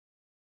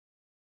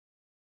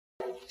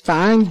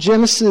Find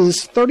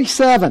Genesis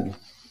 37.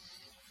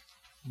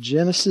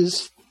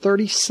 Genesis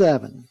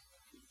 37.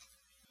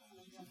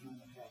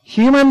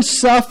 Human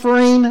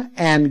suffering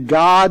and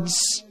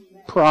God's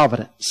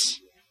providence.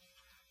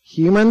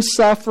 Human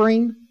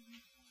suffering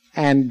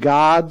and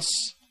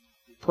God's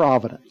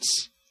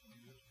providence.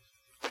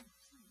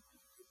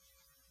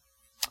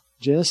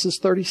 Genesis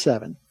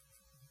 37.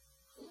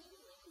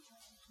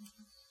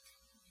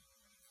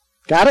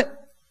 Got it?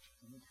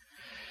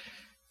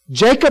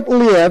 Jacob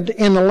lived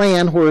in the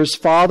land where his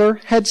father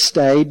had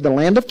stayed, the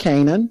land of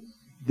Canaan.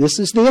 This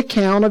is the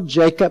account of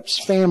Jacob's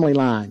family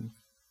line.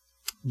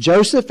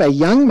 Joseph, a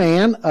young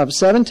man of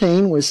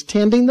 17, was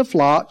tending the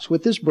flocks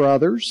with his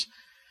brothers,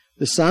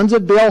 the sons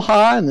of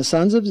Bilhah and the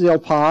sons of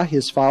Zilpah,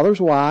 his father's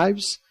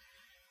wives,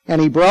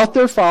 and he brought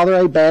their father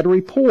a bad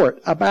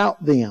report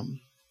about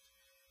them.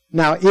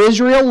 Now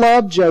Israel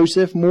loved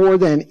Joseph more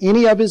than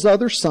any of his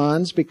other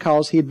sons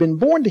because he had been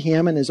born to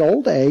him in his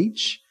old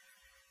age,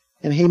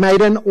 and he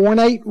made an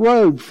ornate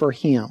robe for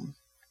him.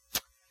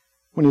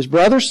 When his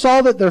brothers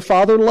saw that their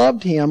father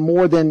loved him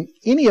more than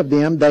any of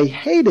them, they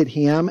hated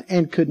him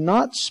and could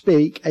not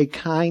speak a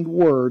kind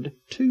word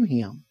to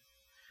him.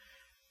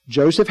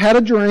 Joseph had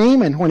a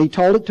dream, and when he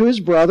told it to his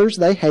brothers,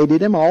 they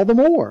hated him all the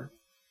more.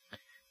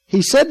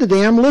 He said to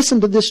them, "Listen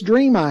to this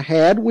dream I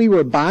had. We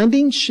were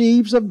binding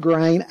sheaves of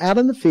grain out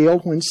in the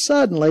field when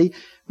suddenly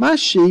my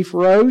sheaf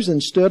rose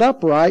and stood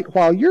upright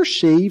while your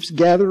sheaves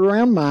gathered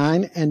around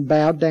mine and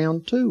bowed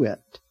down to it."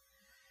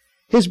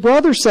 His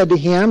brothers said to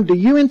him, "Do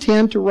you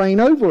intend to reign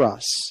over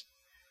us?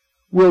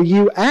 Will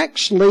you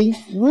actually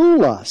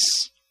rule us?"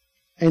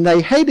 And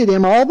they hated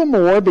him all the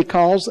more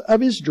because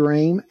of his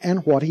dream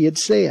and what he had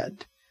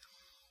said.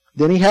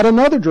 Then he had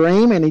another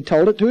dream, and he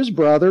told it to his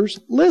brothers.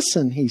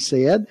 "Listen," he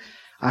said,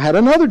 "I had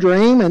another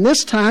dream, and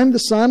this time the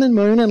sun and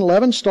moon and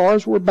 11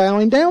 stars were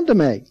bowing down to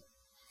me."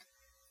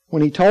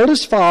 When he told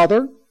his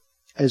father,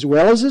 as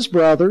well as his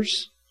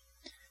brothers,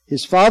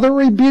 his father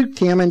rebuked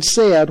him and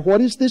said,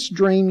 "What is this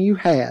dream you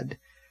had?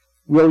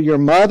 Will your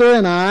mother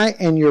and I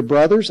and your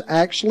brothers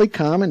actually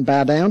come and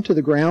bow down to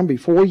the ground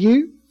before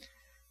you?"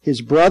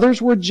 His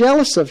brothers were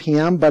jealous of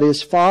him, but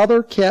his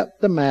father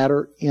kept the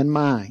matter in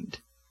mind.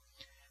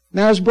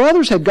 Now his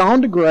brothers had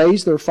gone to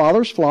graze their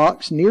father's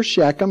flocks near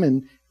Shechem,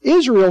 and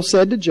Israel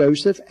said to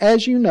Joseph,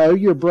 "As you know,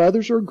 your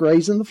brothers are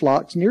grazing the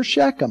flocks near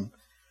Shechem.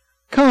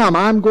 Come,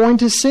 I'm going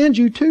to send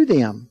you to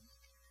them."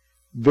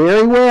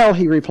 "Very well,"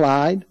 he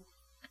replied.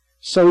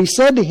 So he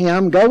said to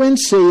him, "Go and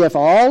see if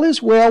all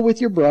is well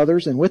with your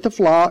brothers and with the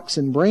flocks,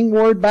 and bring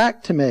word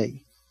back to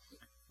me."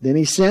 Then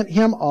he sent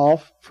him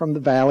off from the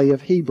valley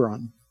of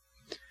Hebron.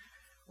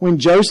 When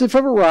Joseph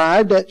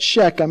arrived at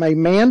Shechem, a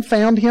man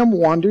found him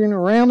wandering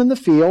around in the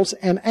fields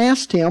and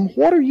asked him,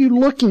 "What are you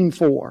looking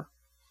for?"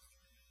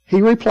 He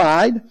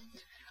replied,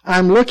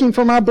 "I'm looking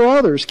for my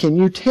brothers. Can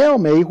you tell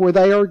me where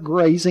they are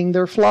grazing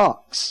their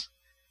flocks?"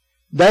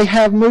 "They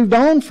have moved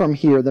on from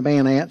here," the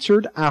man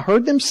answered. "I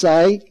heard them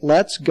say,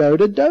 'Let's go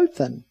to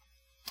Dothan.'"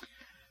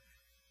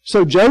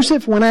 So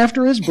Joseph went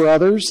after his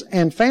brothers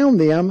and found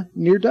them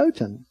near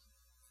Dothan.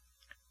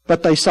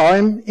 But they saw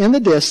him in the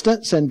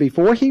distance, and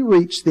before he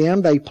reached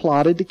them, they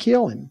plotted to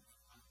kill him.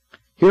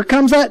 "Here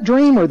comes that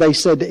dreamer," they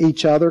said to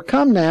each other.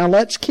 "Come now,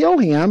 let's kill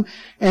him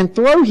and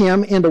throw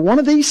him into one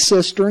of these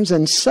cisterns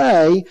and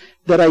say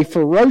that a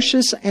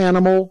ferocious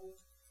animal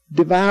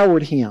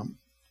devoured him.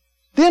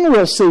 Then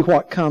we'll see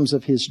what comes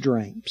of his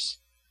dreams."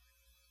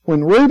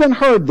 When Reuben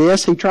heard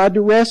this, he tried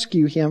to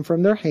rescue him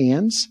from their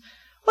hands.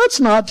 "Let's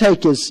not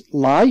take his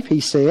life," he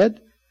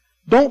said.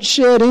 "Don't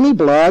shed any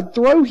blood.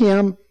 Throw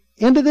him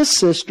into this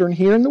cistern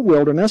here in the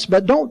wilderness,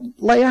 but don't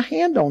lay a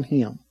hand on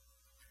him."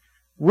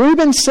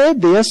 Reuben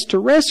said this to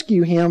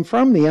rescue him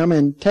from them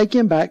and take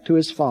him back to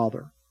his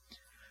father.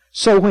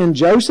 So when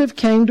Joseph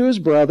came to his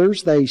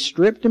brothers, they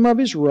stripped him of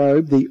his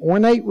robe, the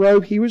ornate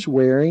robe he was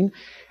wearing,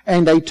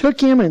 and they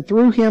took him and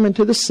threw him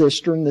into the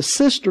cistern. The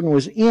cistern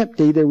was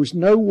empty. There was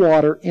no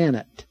water in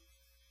it.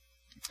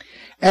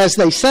 As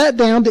they sat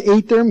down to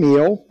eat their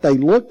meal, they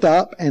looked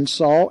up and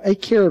saw a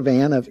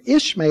caravan of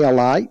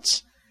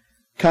Ishmaelites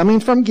coming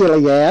from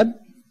Gilead.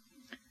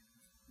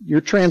 Your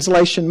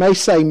translation may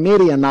say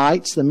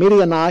Midianites. The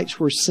Midianites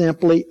were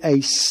simply a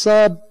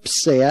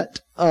subset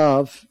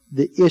of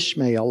the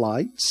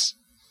Ishmaelites.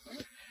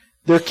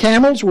 Their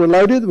camels were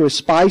loaded with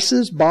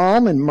spices,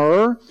 balm, and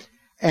myrrh,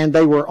 and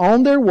they were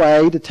on their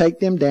way to take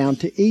them down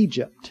to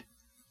Egypt.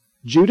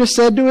 Judah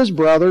said to his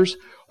brothers,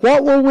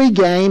 "What will we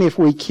gain if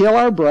we kill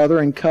our brother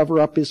and cover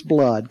up his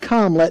blood?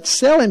 Come, let's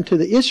sell him to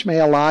the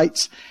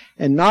Ishmaelites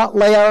and not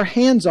lay our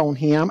hands on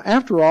him.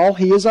 After all,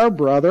 he is our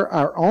brother,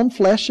 our own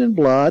flesh and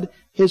blood."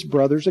 His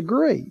brothers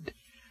agreed.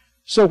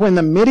 So when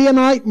the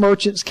Midianite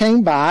merchants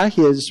came by,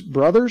 his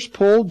brothers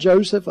pulled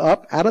Joseph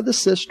up out of the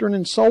cistern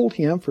and sold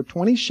him for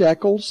 20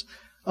 shekels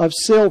of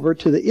silver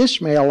to the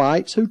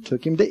Ishmaelites, who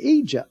took him to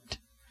Egypt.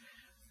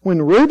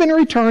 When Reuben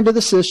returned to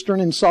the cistern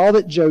and saw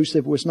that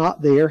Joseph was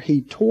not there,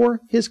 he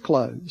tore his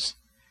clothes.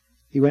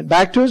 He went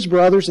back to his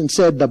brothers and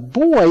said, "The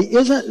boy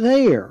isn't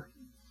there.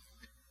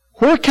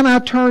 Where can I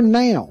turn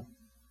now?"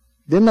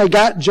 Then they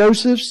got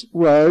Joseph's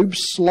robe,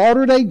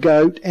 slaughtered a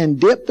goat, and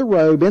dipped the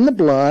robe in the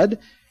blood.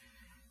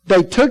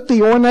 They took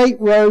the ornate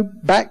robe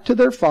back to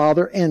their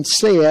father and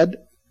said,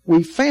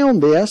 "We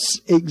found this.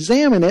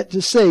 Examine it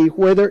to see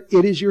whether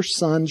it is your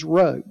son's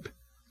robe."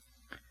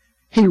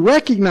 He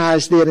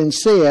recognized it and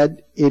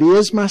said, "It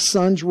is my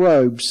son's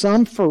robe.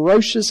 Some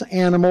ferocious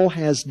animal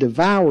has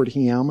devoured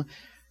him.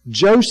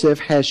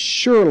 Joseph has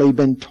surely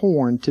been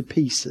torn to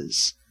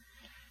pieces."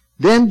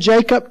 Then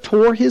Jacob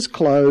tore his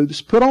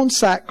clothes, put on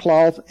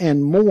sackcloth,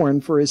 and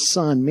mourned for his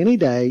son many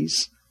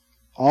days.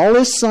 All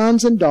his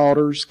sons and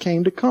daughters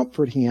came to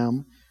comfort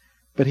him,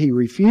 but he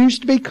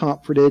refused to be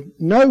comforted.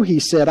 "No," he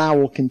said, "I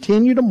will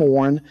continue to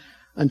mourn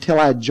until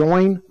I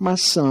join my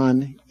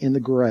son in the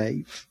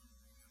grave."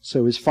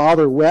 So his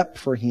father wept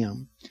for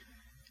him.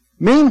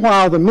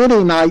 Meanwhile, the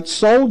Midianites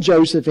sold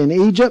Joseph in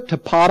Egypt to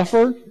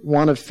Potiphar,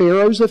 one of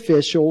Pharaoh's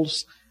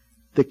officials,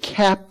 the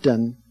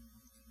captain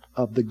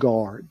of the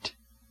guard.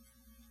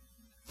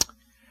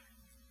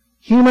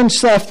 Human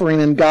suffering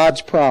and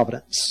God's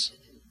providence.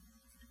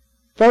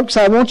 Folks,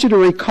 I want you to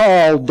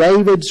recall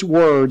David's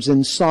words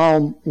in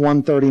Psalm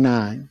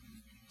 139.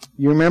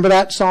 You remember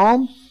that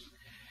psalm?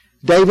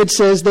 David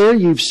says there,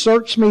 "You've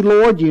searched me,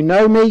 Lord. You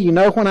know me. You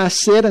know when I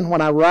sit and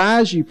when I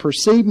rise. You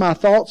perceive my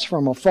thoughts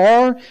from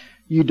afar.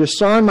 You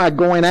discern my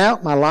going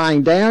out, my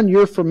lying down.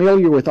 You're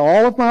familiar with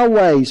all of my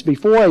ways.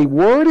 Before a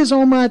word is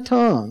on my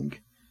tongue,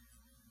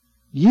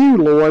 you,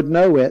 Lord,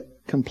 know it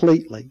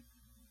completely.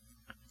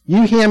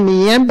 You hem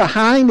me in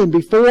behind and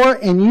before,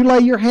 and you lay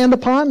your hand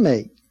upon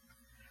me.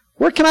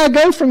 Where can I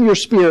go from your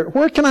spirit?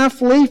 Where can I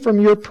flee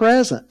from your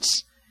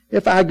presence?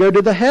 If I go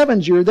to the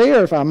heavens, you're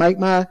there. If I make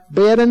my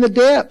bed in the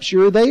depths,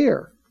 you're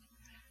there.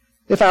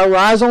 If I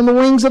rise on the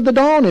wings of the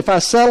dawn, if I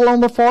settle on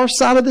the far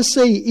side of the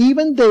sea,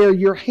 even there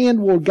your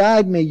hand will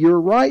guide me. Your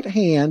right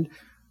hand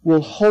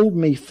will hold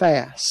me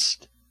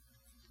fast."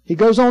 He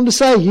goes on to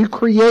say, "You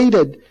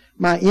created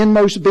my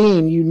inmost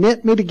being. You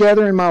knit me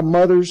together in my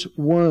mother's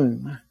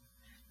womb.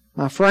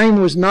 My frame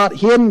was not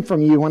hidden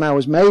from you when I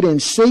was made in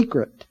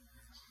secret.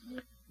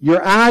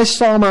 Your eyes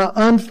saw my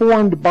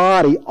unformed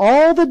body.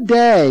 All the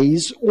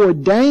days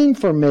ordained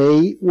for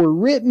me were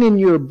written in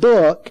your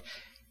book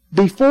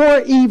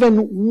before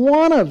even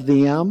one of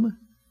them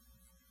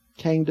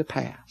came to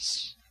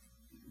pass."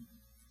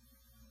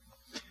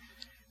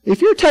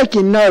 If you're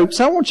taking notes,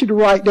 I want you to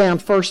write down,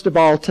 first of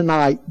all,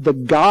 tonight, the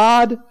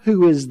God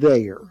who is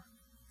there.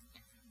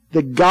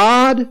 The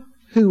God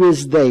who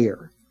is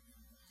there.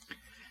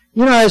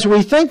 You know, as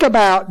we think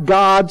about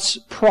God's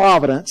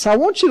providence, I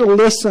want you to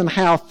listen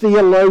how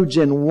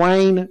theologian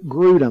Wayne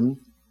Grudem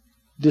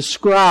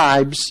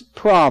describes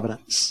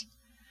providence.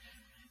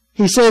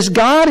 He says,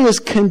 God is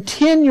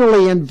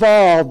continually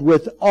involved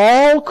with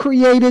all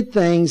created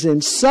things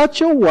in such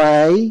a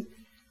way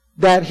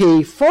that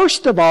He,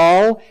 first of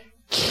all,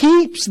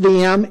 keeps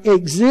them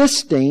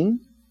existing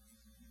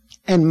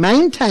and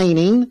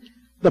maintaining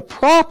the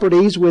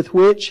properties with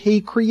which He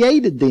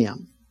created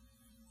them.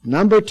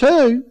 Number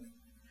two,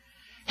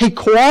 He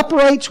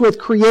cooperates with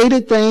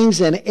created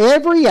things in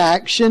every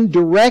action,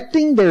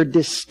 directing their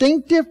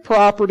distinctive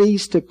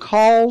properties to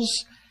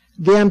cause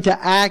them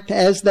to act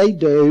as they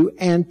do.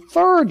 And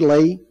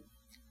thirdly,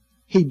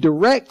 He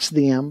directs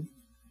them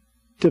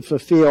to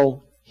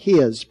fulfill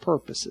His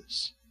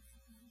purposes.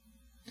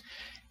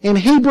 In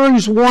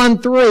Hebrews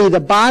 1:3, the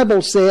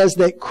Bible says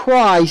that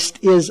Christ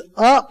is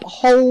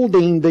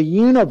upholding the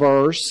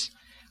universe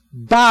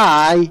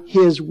by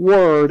His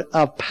word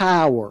of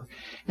power.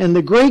 And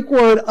the Greek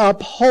word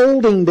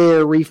upholding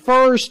there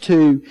refers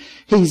to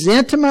He's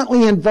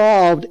intimately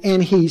involved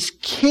and He's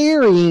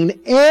carrying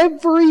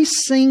every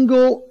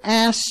single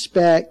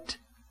aspect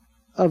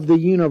of the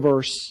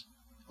universe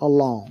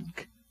along.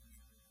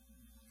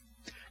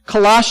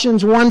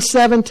 Colossians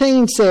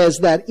 1:17 says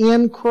that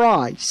in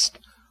Christ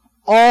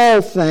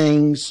all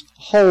things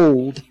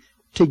hold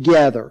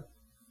together.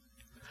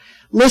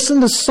 Listen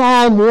to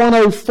Psalm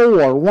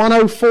 104.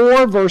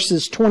 104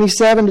 verses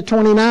 27 to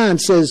 29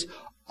 says,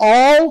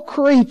 "All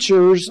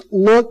creatures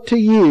look to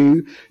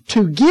you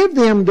to give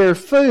them their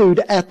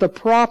food at the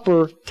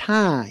proper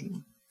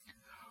time.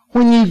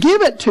 When you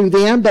give it to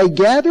them, they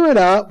gather it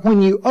up.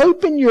 When you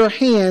open your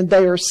hand,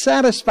 they are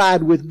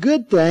satisfied with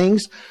good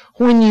things.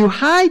 When you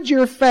hide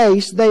your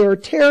face, they are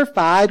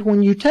terrified.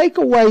 When you take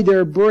away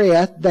their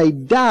breath, they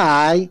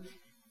die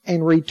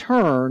and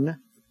return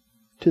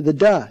to the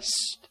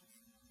dust."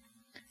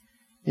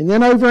 And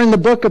then over in the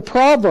book of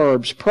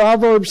Proverbs,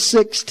 Proverbs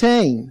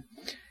 16,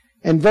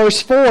 and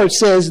verse 4, it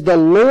says, "The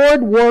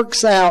Lord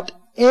works out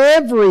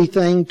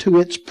everything to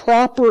its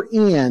proper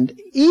end,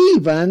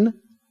 even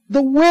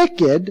the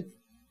wicked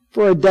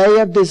for a day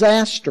of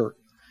disaster."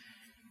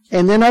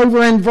 And then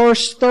over in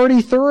verse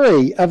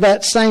 33 of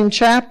that same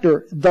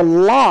chapter, "The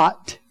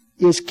lot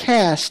is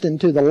cast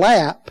into the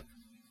lap,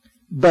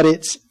 but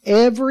its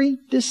every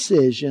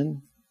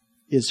decision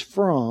is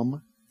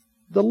from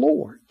the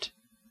Lord."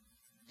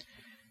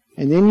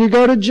 And then you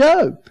go to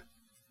Job.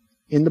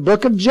 In the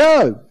book of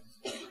Job,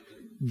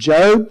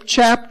 Job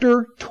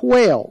chapter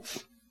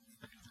 12.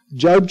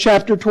 Job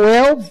chapter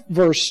 12,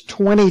 verse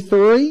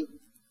 23.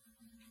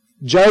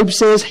 Job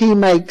says he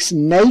makes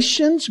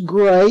nations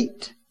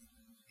great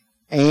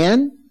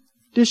and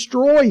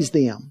destroys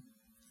them.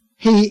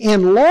 He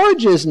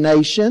enlarges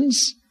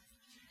nations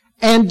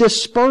and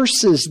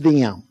disperses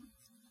them.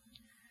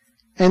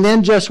 And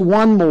then just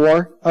one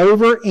more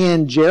over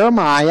in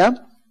Jeremiah.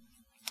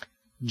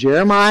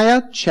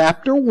 Jeremiah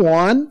chapter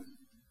 1.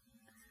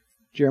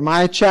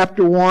 Jeremiah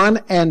chapter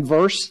 1 and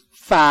verse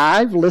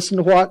 5. Listen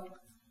to what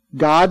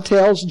God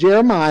tells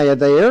Jeremiah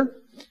there.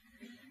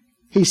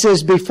 He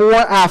says, before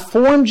I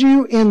formed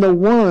you in the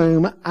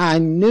womb, I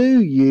knew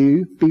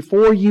you.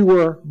 Before you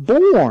were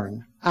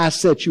born, I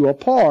set you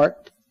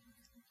apart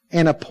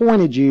and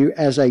appointed you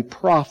as a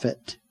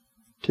prophet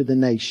to the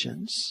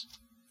nations.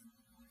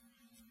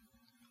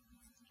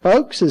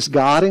 Folks, is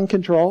God in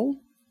control?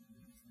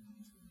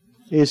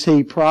 Is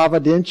He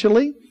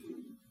providentially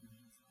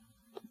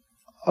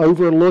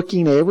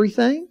overlooking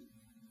everything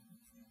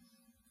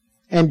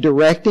and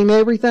directing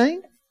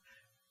everything?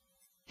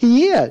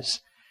 He is.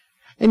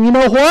 And you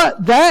know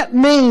what? That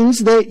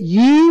means that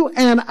you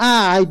and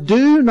I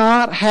do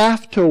not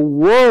have to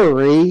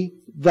worry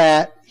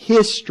that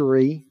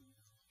history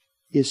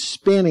is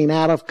spinning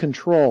out of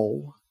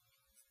control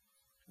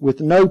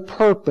with no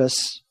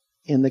purpose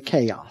in the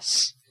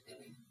chaos.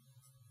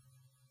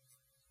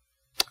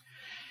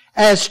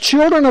 As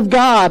children of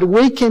God,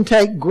 we can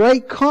take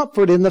great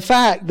comfort in the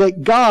fact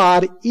that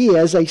God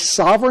is a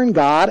sovereign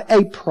God,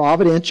 a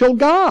providential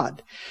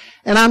God.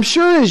 And I'm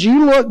sure as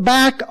you look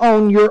back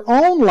on your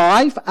own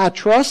life, I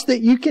trust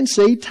that you can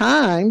see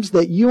times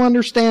that you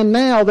understand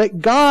now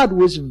that God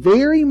was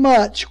very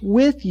much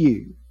with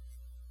you.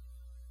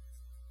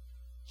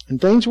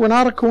 And things were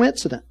not a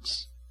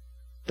coincidence.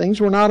 Things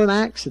were not an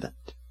accident.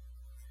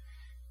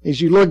 As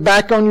you look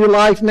back on your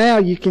life now,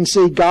 you can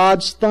see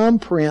God's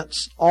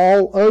thumbprints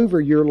all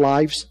over your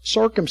life's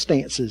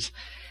circumstances.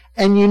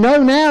 And you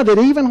know now that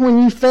even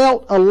when you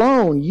felt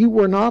alone, you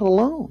were not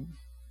alone.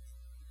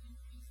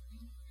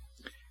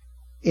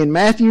 In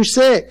Matthew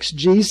 6,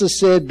 Jesus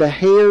said, the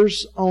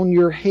hairs on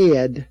your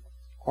head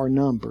are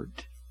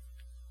numbered.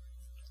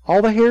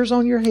 All the hairs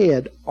on your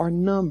head are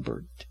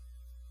numbered.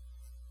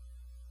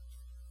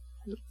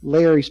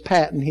 Larry's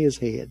patting his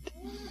head.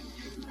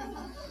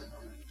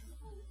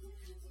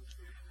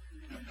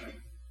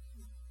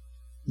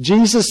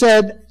 Jesus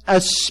said,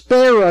 a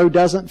sparrow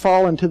doesn't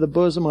fall into the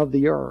bosom of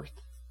the earth,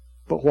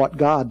 but what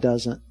God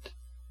doesn't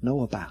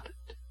know about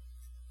it.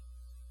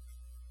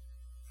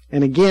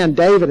 And again,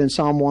 David in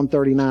Psalm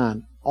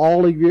 139,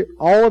 all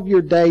of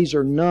your days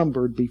are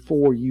numbered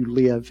before you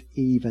live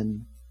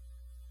even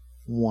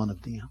one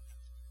of them.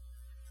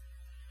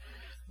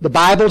 The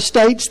Bible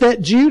states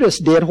that Judas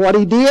did what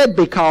he did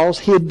because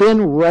he had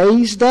been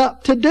raised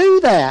up to do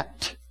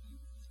that.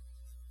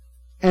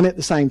 And at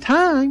the same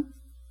time,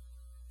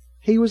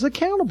 he was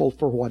accountable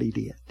for what he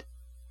did.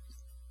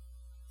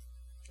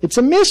 It's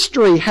a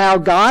mystery how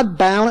God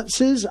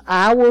balances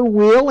our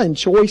will and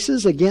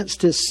choices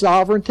against His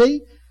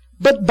sovereignty.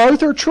 But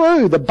both are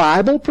true. The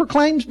Bible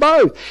proclaims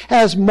both.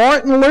 As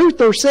Martin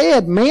Luther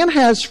said, man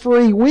has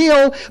free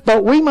will,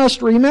 but we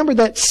must remember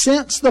that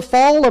since the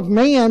fall of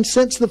man,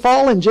 since the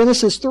fall in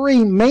Genesis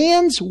 3,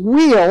 man's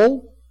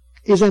will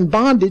is in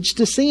bondage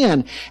to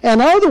sin.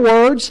 In other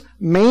words,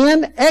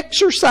 man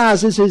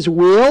exercises his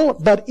will,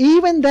 but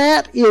even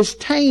that is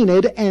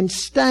tainted and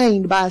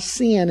stained by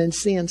sin and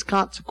sin's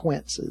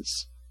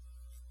consequences.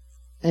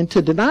 And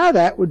to deny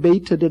that would be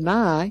to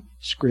deny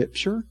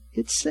Scripture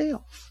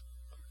itself.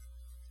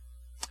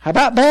 How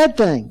about bad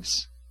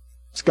things?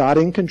 Is God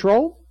in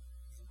control?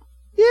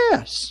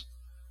 Yes.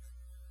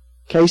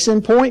 Case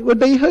in point would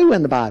be who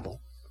in the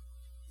Bible?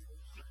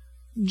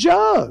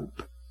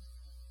 Job.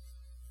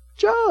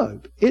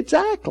 Job,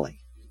 exactly.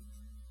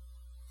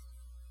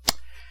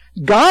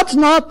 God's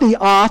not the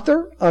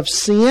author of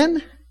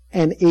sin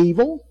and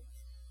evil,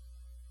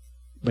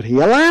 but He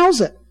allows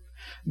it.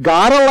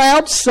 God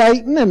allowed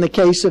Satan, in the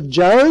case of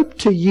Job,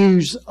 to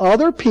use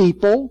other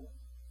people,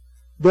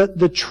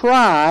 the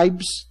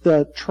tribes,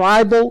 the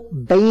tribal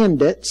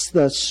bandits,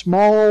 the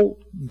small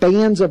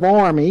bands of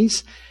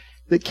armies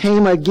that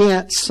came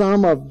against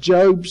some of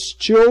Job's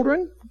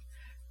children.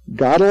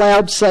 God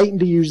allowed Satan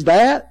to use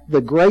that.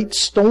 The great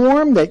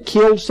storm that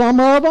killed some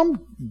of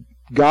them,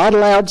 God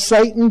allowed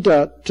Satan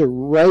to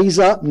raise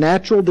up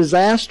natural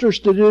disasters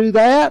to do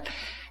that.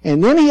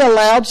 And then He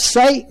allowed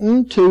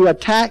Satan to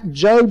attack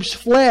Job's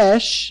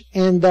flesh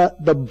and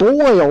the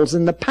boils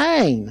and the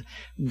pain.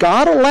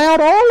 God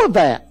allowed all of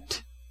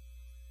that.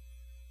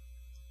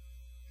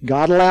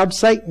 God allowed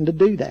Satan to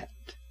do that.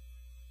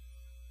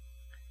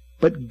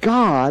 But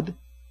God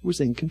was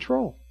in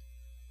control.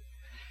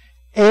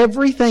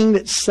 Everything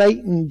that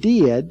Satan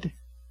did,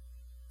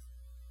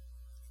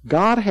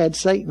 God had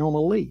Satan on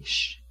a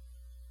leash.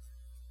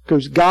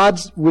 Because God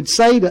would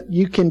say that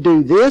you can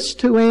do this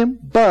to him,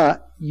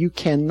 but you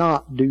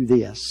cannot do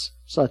this,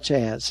 such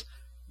as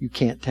you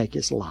can't take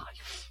his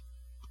life.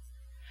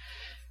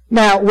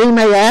 Now, we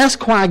may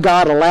ask why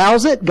God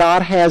allows it.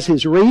 God has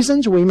His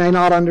reasons. We may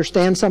not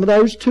understand some of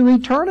those to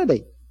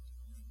eternity.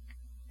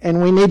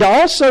 And we need to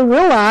also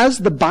realize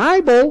the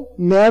Bible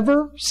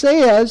never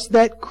says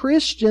that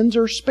Christians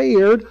are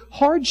spared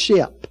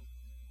hardship.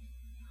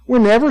 We're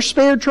never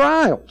spared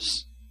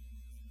trials.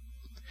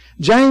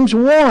 James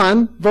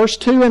 1, verse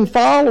 2 and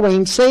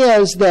following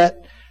says that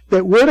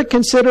we're to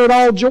consider it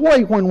all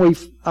joy when we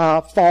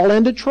fall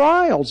into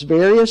trials,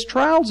 various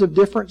trials of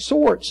different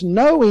sorts,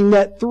 knowing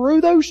that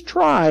through those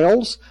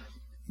trials,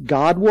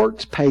 God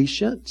works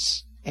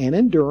patience and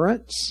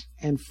endurance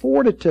and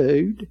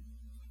fortitude.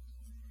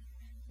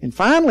 And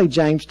finally,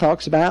 James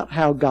talks about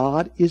how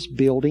God is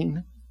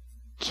building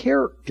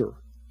character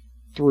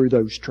through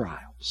those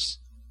trials.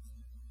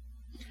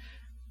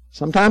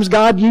 Sometimes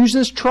God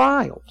uses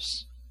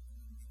trials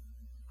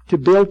to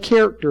build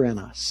character in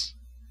us.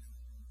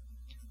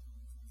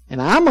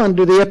 And I'm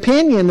under the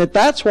opinion that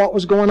that's what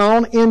was going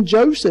on in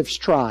Joseph's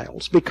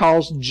trials,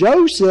 because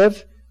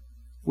Joseph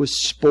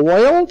was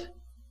spoiled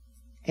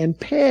and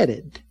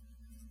petted.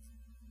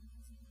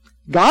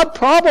 God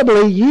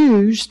probably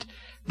used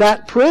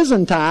that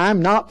prison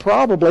time, not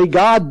probably,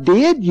 God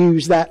did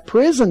use that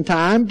prison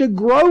time to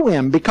grow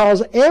him,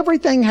 because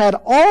everything had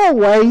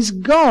always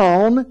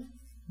gone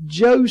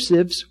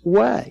Joseph's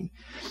way.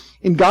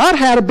 And God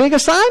had a big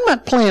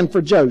assignment planned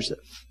for Joseph.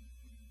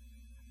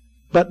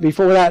 But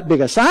before that big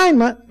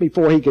assignment,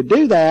 before he could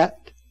do that,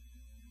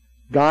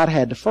 God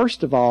had to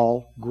first of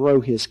all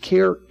grow his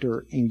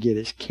character and get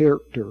his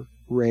character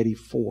ready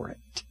for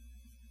it.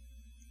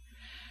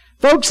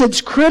 Folks,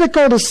 it's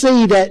critical to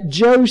see that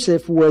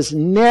Joseph was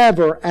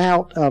never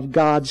out of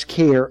God's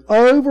care.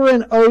 Over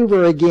and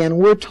over again,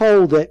 we're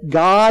told that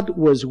God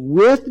was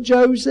with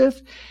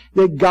Joseph,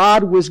 that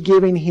God was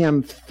giving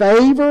him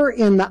favor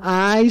in the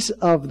eyes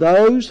of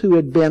those who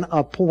had been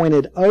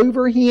appointed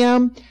over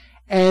him,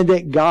 and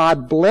that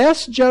God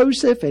blessed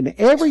Joseph in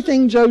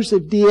everything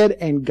Joseph did,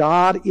 and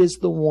God is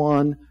the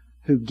one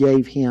who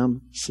gave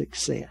him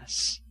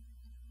success.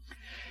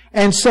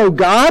 And so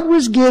God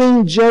was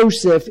getting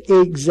Joseph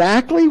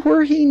exactly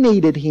where he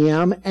needed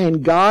him,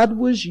 and God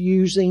was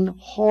using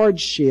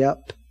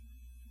hardship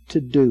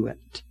to do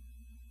it.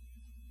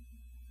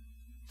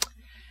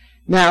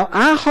 Now,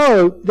 I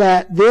hope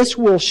that this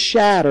will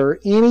shatter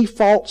any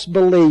false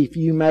belief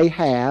you may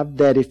have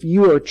that if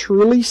you are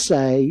truly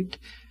saved,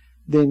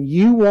 then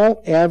you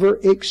won't ever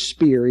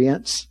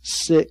experience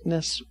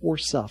sickness or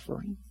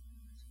suffering.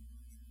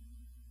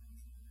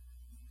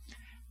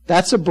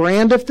 That's a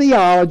brand of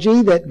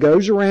theology that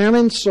goes around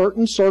in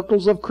certain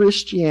circles of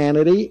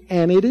Christianity,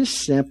 and it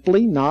is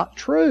simply not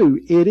true.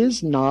 It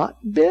is not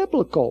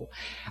biblical.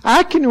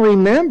 I can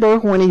remember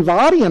when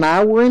Ivadi and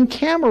I were in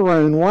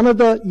Cameroon, one of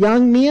the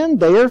young men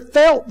there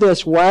felt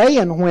this way,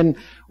 and when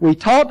we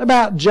talked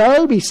about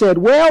Job, he said,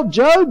 well,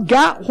 Job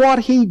got what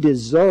he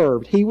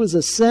deserved. He was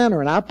a sinner.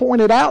 And I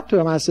pointed out to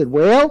him, I said,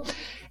 well,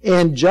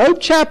 in Job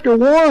chapter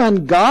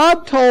 1,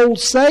 God told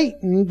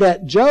Satan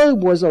that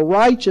Job was a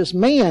righteous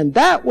man.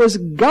 That was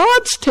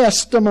God's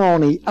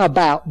testimony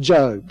about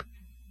Job,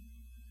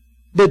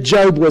 that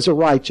Job was a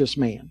righteous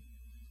man.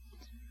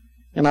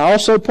 And I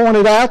also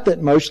pointed out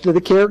that most of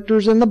the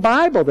characters in the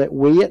Bible that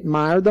we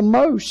admire the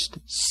most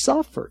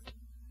suffered.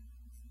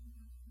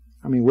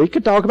 I mean, we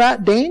could talk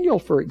about Daniel,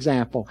 for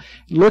example.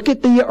 Look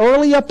at the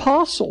early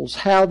apostles,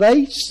 how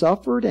they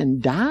suffered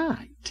and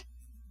died.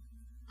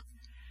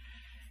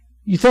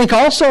 You think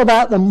also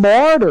about the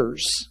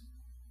martyrs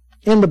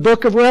in the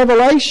book of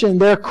Revelation.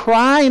 They're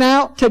crying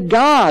out to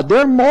God.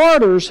 They're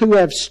martyrs who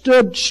have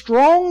stood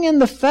strong in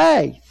the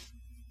faith.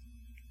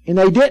 And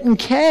they didn't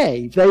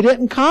cave. They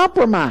didn't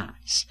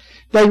compromise.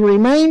 They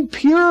remained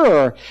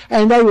pure.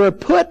 And they were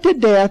put to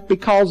death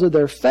because of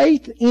their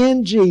faith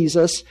in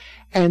Jesus.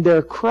 And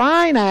they're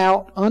crying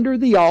out under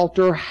the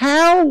altar,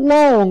 how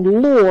long,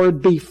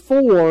 Lord,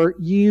 before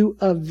you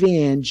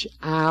avenge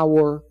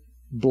our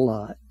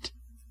blood?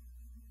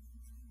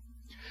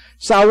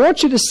 So I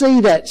want you to see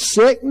that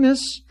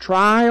sickness,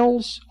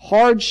 trials,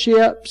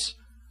 hardships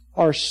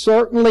are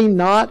certainly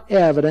not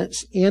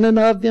evidence in and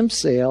of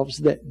themselves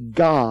that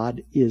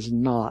God is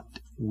not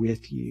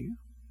with you.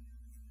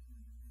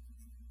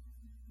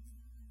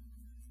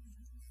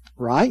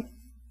 Right?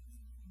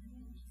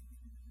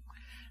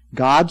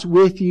 God's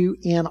with you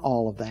in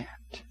all of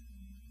that.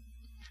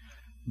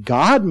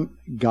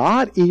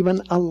 God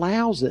even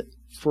allows it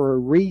for a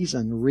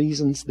reason,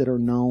 reasons that are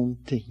known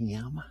to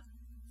Him.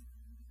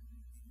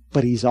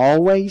 But He's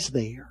always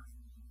there.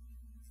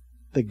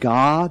 The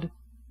God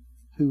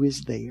who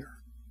is there.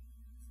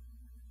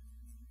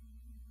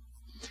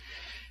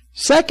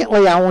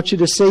 Secondly, I want you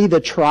to see the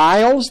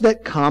trials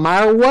that come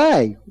our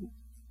way.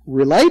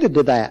 Related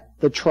to that,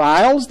 the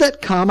trials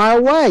that come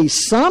our way.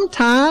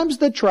 Sometimes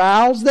the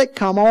trials that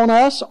come on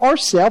us are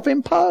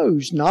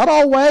self-imposed. Not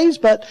always,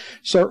 but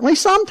certainly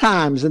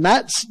sometimes. And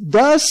that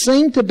does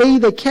seem to be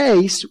the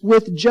case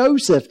with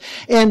Joseph.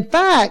 In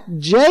fact,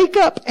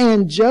 Jacob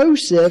and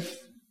Joseph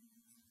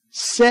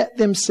set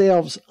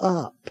themselves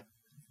up.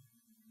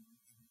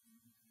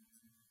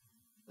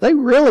 They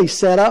really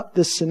set up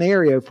this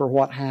scenario for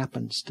what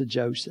happens to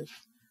Joseph.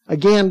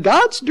 Again,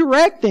 God's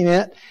directing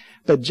it,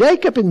 But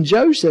Jacob and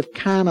Joseph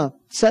kind of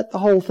set the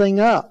whole thing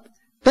up.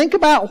 Think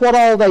about what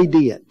all they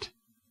did.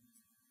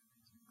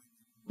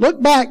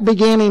 Look back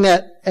beginning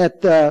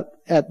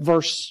at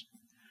verse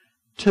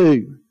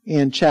 2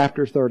 in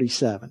chapter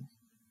 37.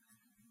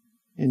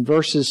 In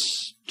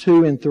verses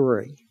 2 and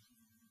 3.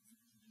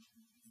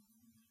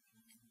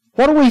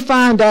 What do we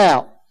find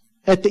out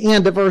at the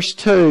end of verse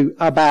 2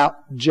 about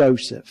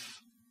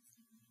Joseph?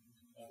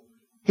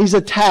 He's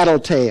a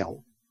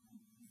tattletale.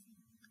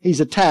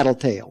 He's a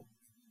tattletale.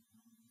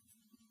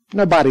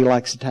 Nobody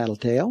likes a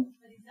tattletale.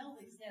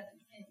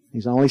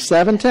 He's only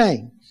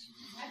 17.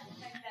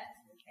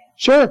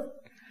 Sure.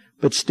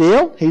 But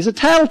still, he's a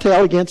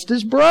tattletale against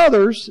his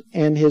brothers,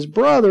 and his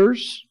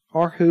brothers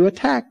are who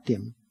attacked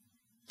him.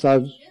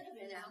 So,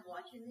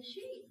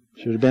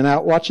 should have been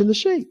out watching the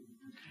sheep.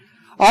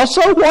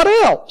 Also, what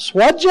else?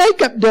 What did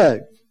Jacob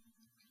do?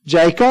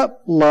 Jacob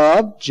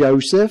loved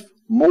Joseph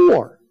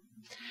more.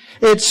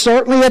 It's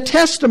certainly a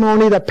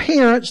testimony to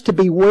parents to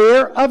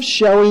beware of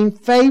showing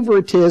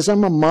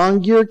favoritism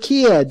among your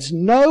kids.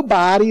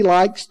 Nobody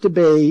likes to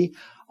be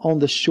on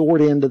the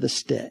short end of the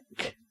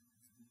stick.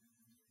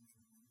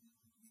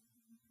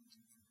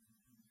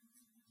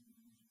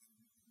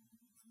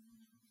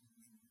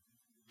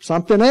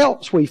 Something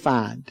else we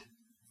find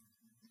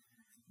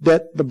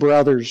that the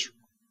brothers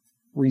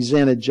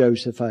resented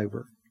Joseph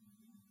over.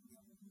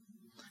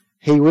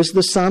 He was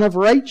the son of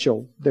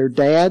Rachel, their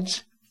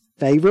dad's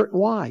favorite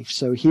wife.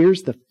 So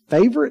here's the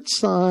favorite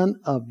son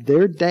of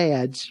their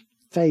dad's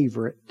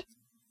favorite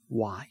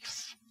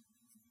wife.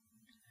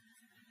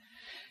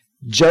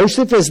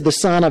 Joseph is the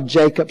son of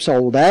Jacob's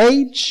old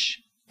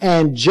age,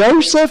 and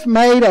Jacob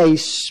made a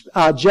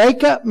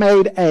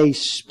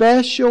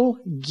special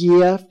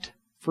gift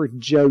for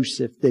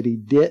Joseph that he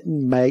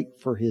didn't make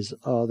for his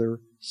other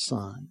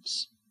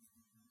sons.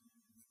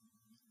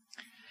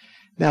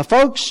 Now,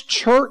 folks,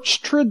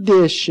 church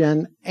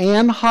tradition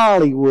and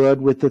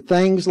Hollywood, with the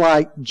things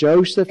like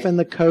Joseph and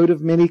the coat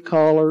of many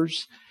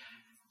colors,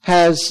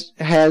 has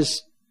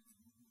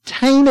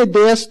tainted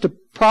this to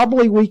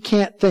probably we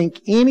can't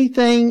think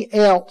anything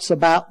else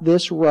about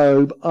this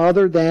robe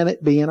other than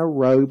it being a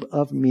robe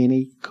of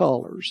many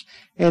colors.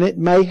 And it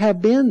may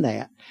have been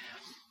that.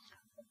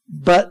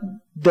 But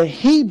the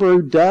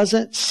Hebrew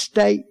doesn't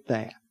state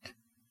that.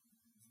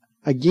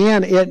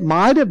 Again, it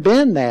might have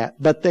been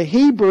that, but the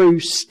Hebrew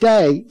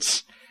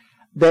states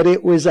that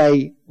it was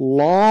a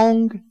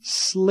long-sleeved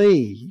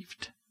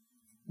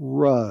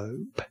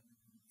robe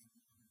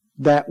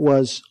that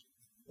was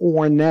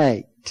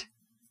ornate.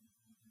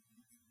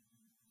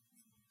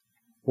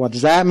 What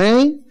does that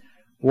mean?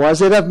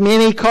 Was it of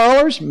many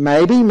colors?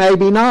 Maybe,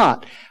 maybe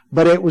not.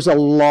 But it was a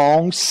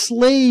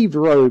long-sleeved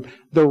robe.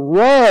 The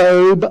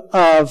robe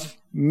of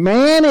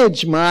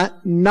management,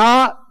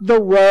 not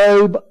the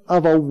robe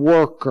of a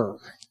worker.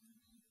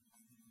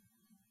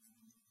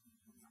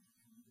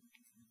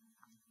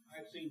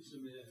 I've seen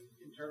some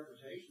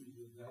interpretations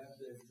of that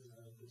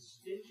the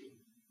stitching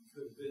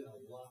could have been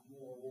a lot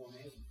more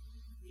ornate,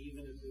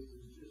 even if it was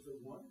just a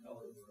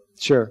one-color robe.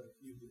 Sure.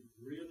 You could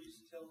really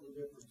tell the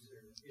difference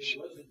there. It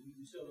wasn't, you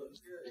can still look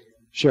scary.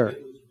 Sure.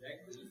 It was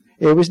decorative.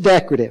 It was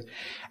decorative.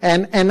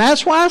 And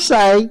that's why I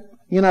say,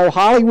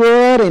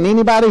 Hollywood and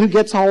anybody who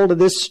gets hold of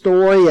this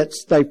story,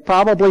 they've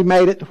probably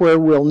made it to where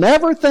we'll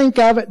never think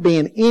of it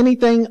being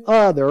anything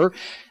other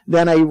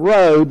than a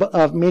robe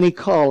of many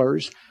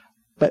colors.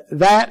 But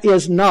that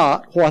is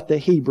not what the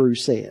Hebrew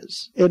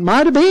says. It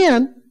might have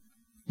been,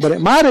 but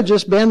it might have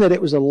just been that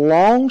it was a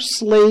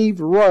long-sleeved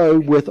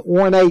robe with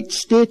ornate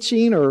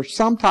stitching or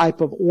some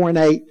type of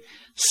ornate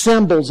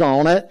symbols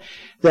on it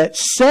that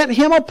set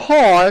him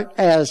apart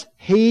as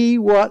he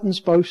wasn't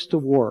supposed to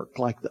work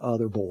like the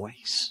other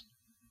boys.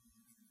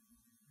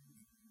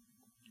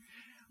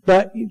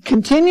 But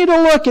continue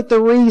to look at the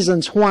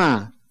reasons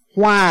why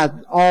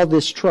all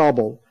this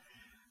trouble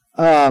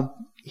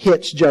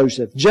hits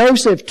Joseph.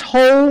 Joseph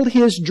told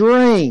his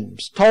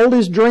dreams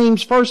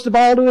first of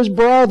all to his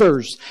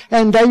brothers,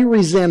 and they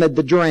resented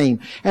the dream.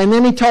 And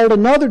then he told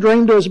another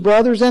dream to his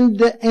brothers and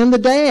the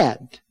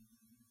dad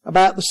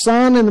about the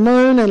sun and the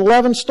moon and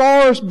 11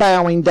 stars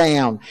bowing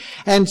down.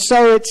 And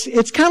so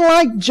it's kind of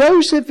like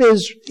Joseph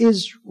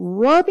is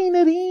rubbing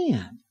it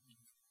in.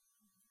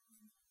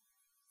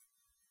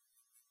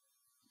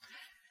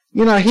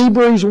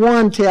 Hebrews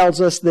 1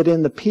 tells us that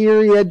in the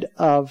period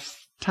of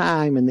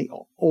time in the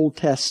Old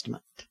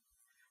Testament,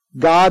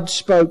 God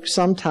spoke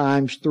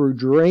sometimes through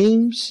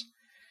dreams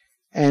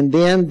and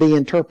then the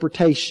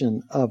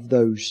interpretation of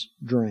those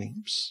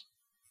dreams.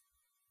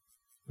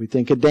 We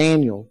think of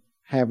Daniel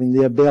having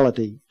the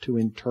ability to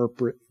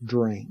interpret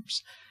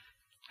dreams.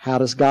 How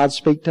does God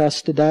speak to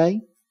us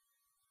today?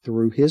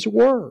 Through His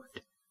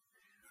Word.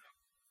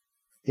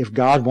 If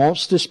God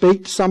wants to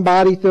speak to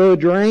somebody through a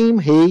dream,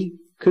 He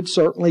could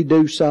certainly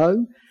do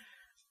so.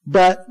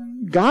 But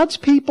God's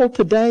people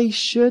today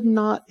should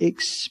not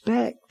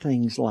expect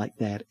things like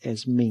that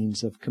as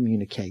means of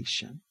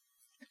communication.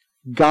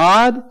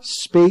 God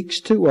speaks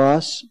to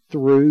us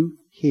through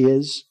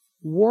His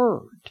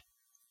Word.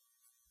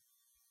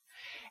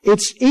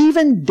 It's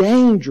even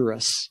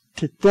dangerous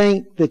to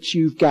think that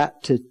you've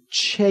got to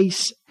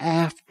chase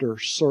after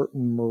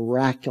certain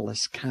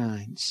miraculous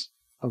kinds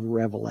of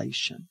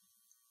revelation.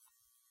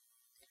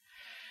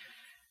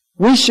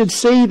 We should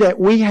see that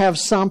we have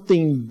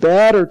something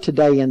better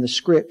today in the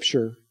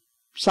Scripture.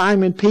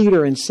 Simon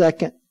Peter in 2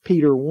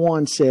 Peter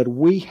 1 said,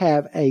 we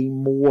have a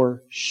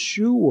more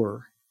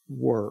sure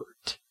word.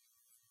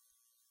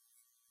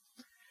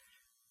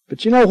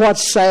 But you know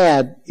what's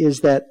sad is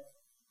that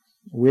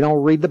we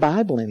don't read the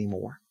Bible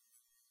anymore.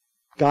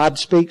 God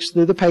speaks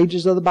through the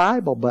pages of the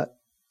Bible, but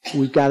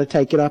we've got to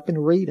take it up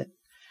and read it.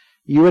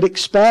 You would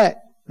expect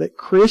that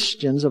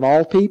Christians of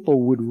all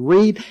people would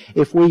read.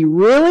 If we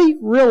really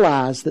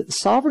realize that the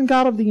sovereign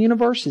God of the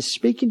universe is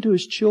speaking to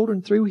His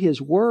children through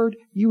His Word,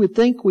 you would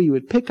think we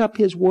would pick up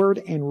His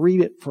Word and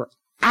read it for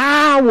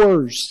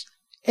hours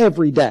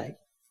every day.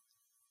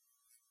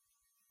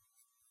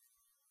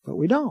 But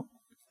we don't.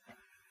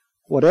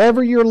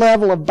 Whatever your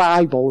level of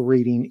Bible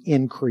reading,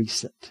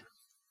 increase it.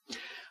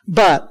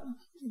 But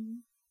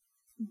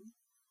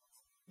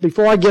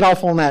before I get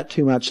off on that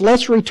too much,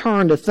 let's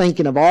return to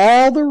thinking of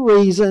all the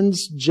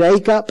reasons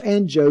Jacob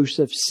and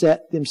Joseph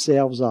set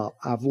themselves up.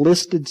 I've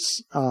listed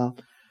 5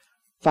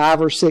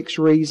 or 6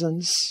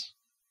 reasons.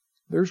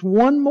 There's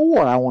one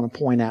more I want to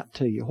point out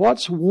to you.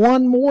 What's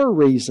one more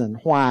reason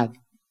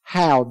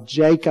how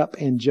Jacob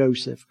and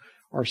Joseph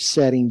are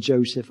setting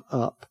Joseph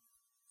up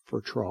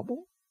for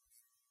trouble?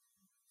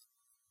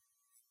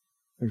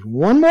 There's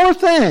one more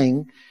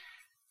thing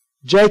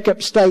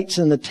Jacob states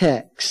in the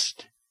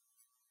text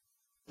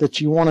that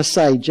you want to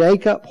say,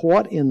 Jacob,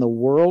 what in the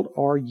world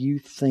are you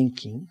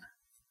thinking?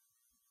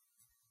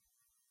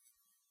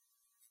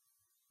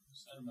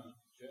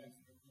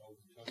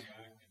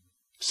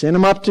 Send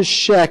him up to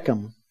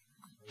Shechem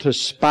to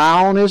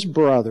spy on his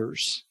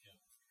brothers.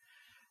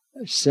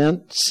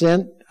 Sent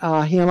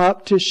him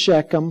up to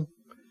Shechem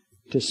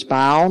to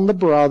spy on the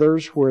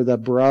brothers where the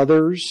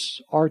brothers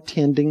are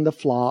tending the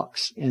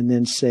flocks, and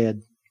then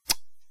said,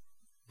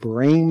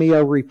 bring me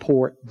a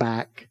report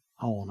back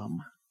on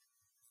them.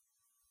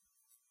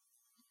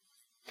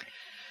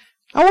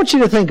 I want you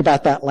to think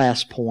about that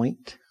last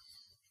point.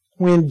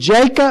 When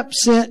Jacob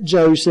sent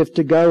Joseph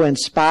to go and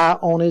spy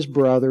on his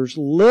brothers,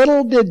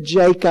 little did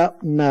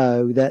Jacob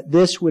know that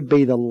this would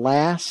be the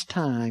last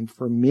time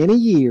for many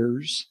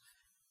years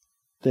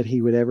that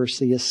he would ever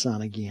see his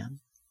son again.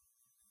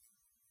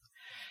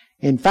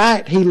 In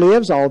fact, he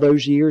lives all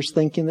those years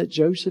thinking that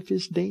Joseph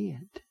is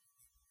dead.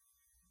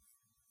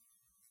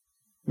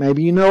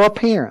 Maybe you know a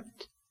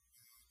parent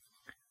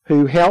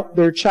who helped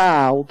their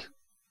child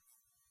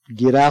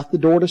get out the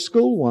door to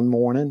school one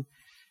morning,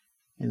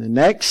 and the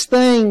next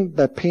thing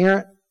the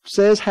parent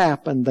says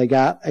happened, they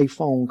got a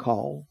phone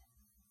call,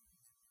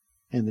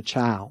 and the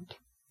child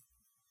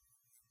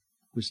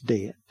was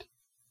dead.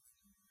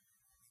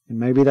 And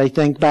maybe they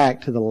think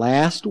back to the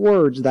last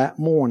words that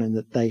morning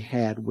that they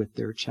had with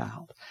their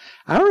child.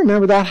 I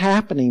remember that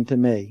happening to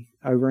me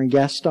over in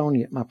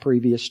Gastonia at my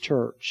previous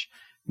church.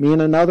 Me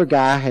and another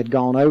guy had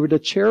gone over to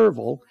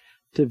Cherville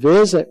to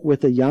visit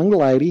with a young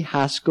lady,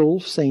 high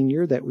school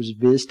senior, that was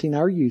visiting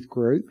our youth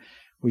group.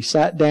 We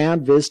sat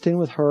down visiting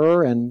with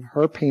her and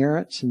her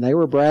parents, and they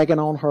were bragging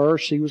on her.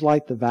 She was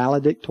like the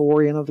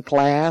valedictorian of the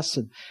class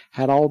and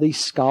had all these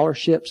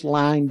scholarships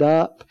lined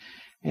up.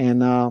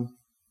 And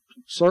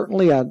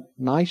certainly a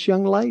nice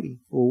young lady.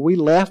 Well, we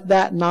left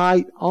that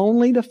night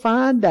only to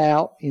find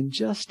out in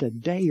just a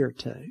day or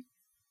two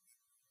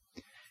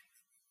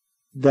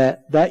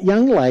that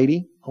young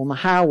lady on the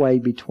highway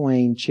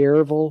between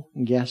Cherville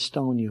and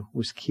Gastonia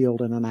was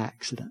killed in an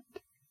accident.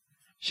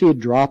 She had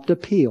dropped a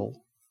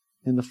pill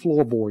in the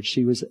floorboard.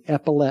 She was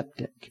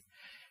epileptic.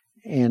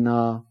 And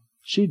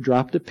she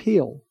dropped a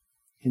pill.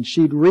 And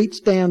she'd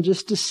reached down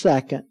just a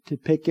second to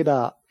pick it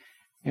up.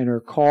 And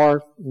her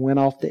car went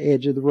off the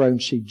edge of the road.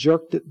 And she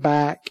jerked it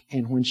back.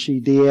 And when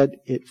she did,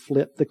 it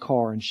flipped the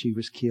car and she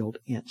was killed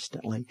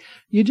instantly.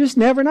 You just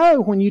never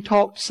know when you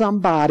talk to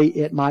somebody,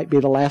 it might be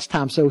the last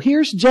time. So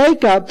here's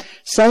Jacob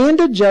saying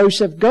to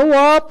Joseph, go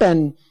up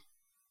and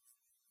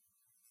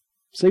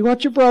see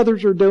what your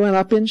brothers are doing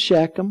up in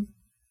Shechem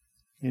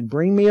and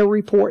bring me a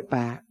report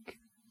back.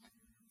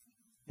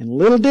 And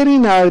little did he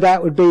know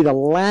that would be the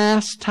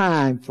last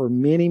time for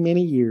many,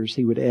 many years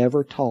he would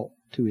ever talk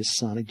to his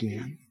son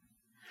again.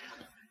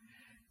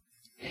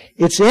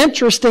 It's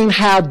interesting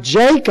how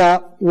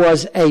Jacob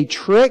was a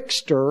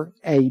trickster,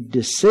 a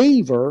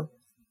deceiver,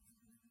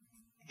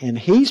 and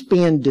he's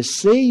being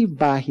deceived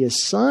by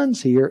his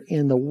sons here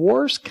in the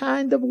worst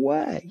kind of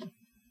way.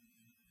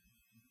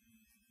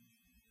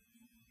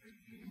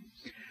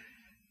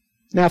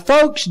 Now,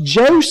 folks,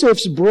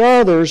 Joseph's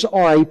brothers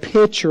are a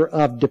picture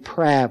of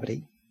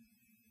depravity.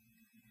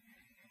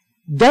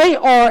 They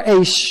are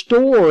a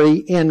story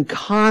in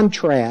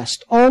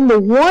contrast. On the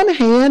one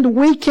hand,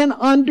 we can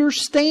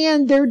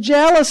understand their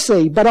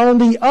jealousy, but on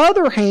the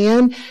other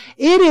hand,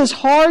 it is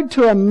hard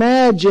to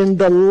imagine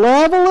the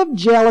level of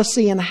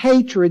jealousy and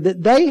hatred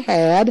that they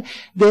had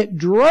that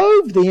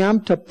drove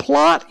them to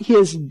plot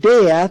his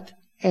death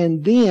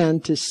and then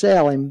to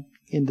sell him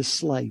into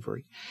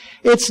slavery.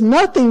 It's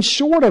nothing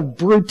short of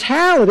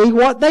brutality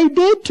what they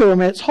did to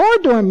him. It's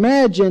hard to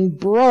imagine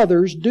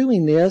brothers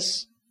doing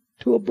this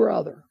to a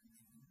brother.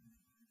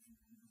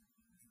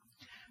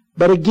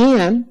 But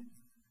again,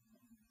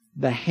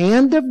 the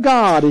hand of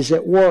God is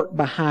at work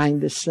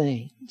behind the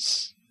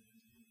scenes.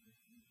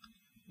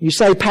 You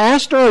say,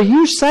 Pastor, are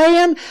you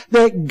saying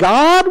that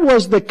God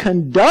was the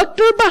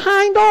conductor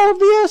behind all of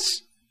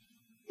this?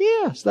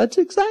 Yes, that's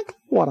exactly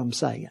what I'm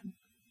saying.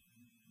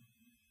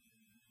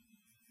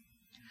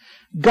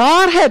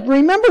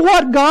 Remember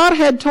what God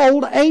had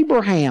told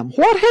Abraham.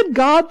 What had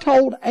God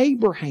told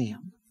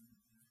Abraham?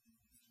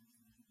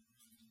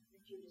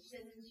 That your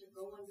descendants are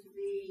going to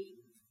be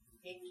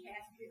in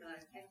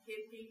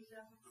captivity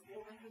for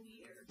 400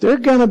 years. They're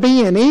going to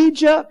be in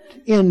Egypt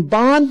in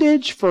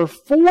bondage for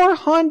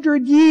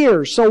 400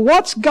 years. So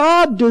what's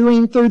God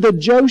doing through the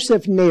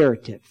Joseph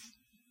narrative?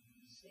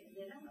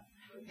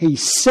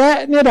 He's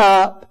setting it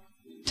up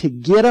to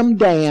get them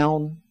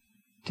down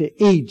to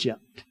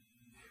Egypt,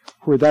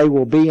 where they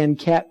will be in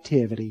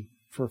captivity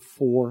for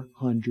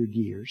 400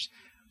 years.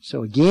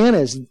 So again,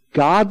 is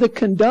God the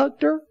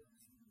conductor?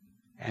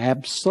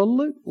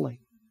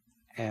 Absolutely.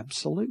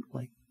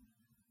 Absolutely.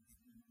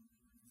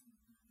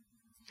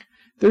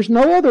 There's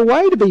no other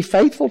way to be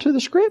faithful to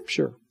the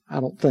Scripture, I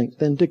don't think,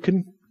 than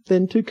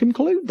to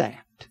conclude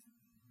that.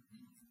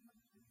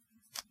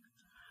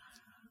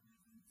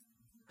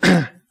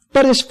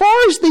 But as far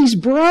as these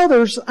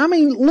brothers, I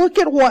mean, look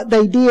at what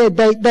they did.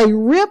 They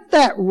ripped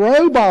that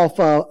robe off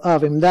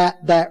of him,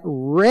 that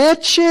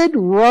wretched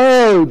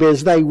robe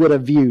as they would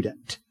have viewed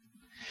it.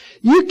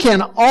 You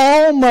can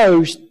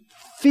almost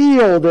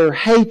feel their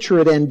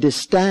hatred and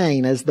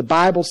disdain as the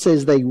Bible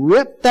says they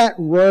ripped that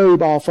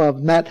robe off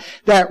of them.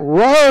 That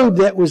robe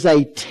that was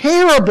a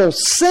terrible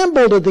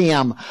symbol to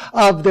them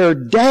of their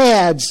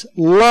dad's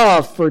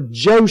love for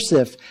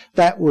Joseph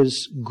that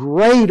was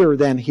greater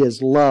than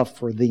his love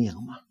for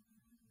them.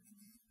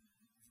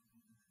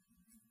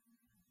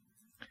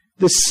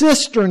 The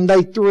cistern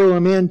they threw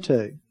him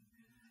into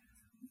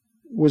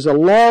was a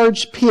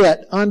large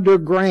pit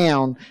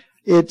underground.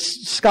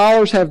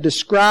 Scholars have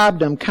described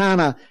them kind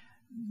of,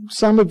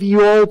 some of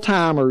you old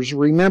timers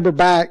remember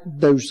back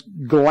those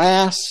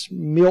glass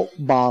milk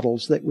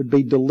bottles that would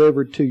be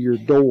delivered to your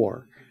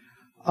door.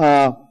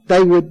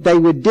 They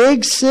would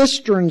dig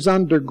cisterns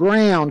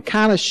underground,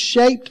 kind of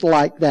shaped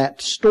like that,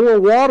 to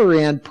store water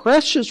in,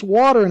 precious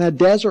water in a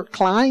desert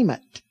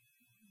climate.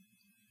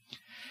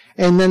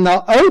 And then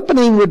the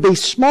opening would be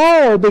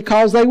smaller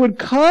because they would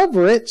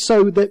cover it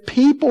so that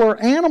people or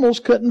animals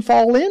couldn't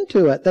fall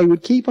into it. They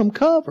would keep them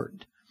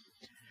covered.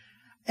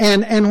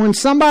 And when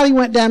somebody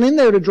went down in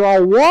there to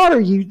draw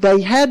water, there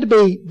had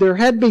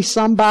to be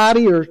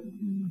somebody or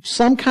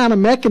some kind of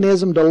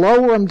mechanism to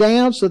lower them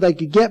down so they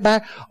could get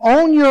back.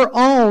 On your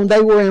own,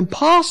 they were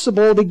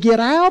impossible to get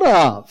out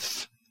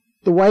of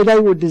the way they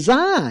were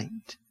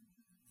designed.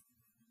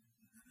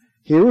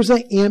 Here was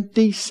an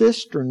empty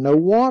cistern, no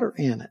water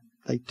in it.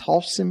 They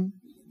toss him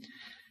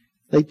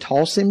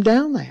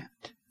down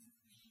that.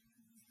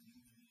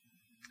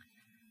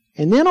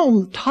 And then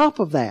on top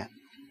of that,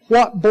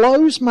 what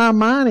blows my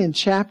mind in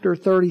chapter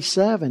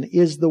 37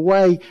 is the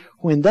way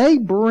when they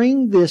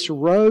bring this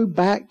robe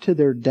back to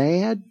their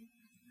dad,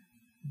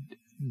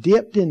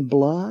 dipped in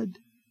blood,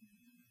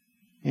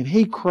 and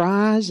he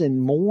cries and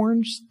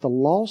mourns the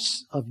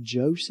loss of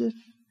Joseph.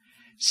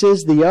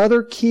 Says the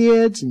other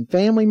kids and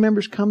family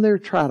members come there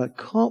to try to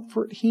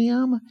comfort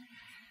him.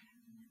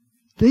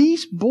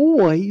 These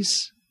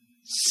boys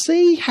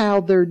see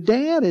how their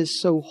dad is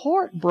so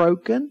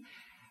heartbroken,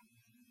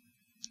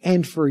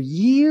 and for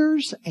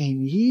years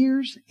and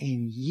years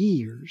and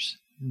years,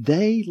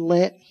 they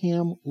let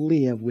him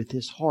live with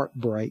this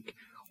heartbreak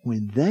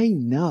when they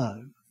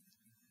know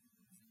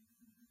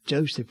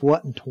Joseph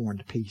wasn't torn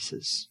to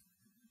pieces.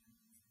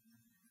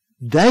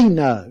 They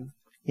know,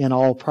 in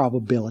all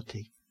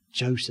probability,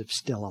 Joseph's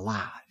still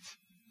alive.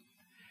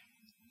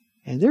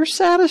 And they're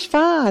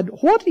satisfied.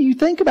 What do you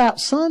think about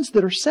sons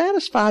that are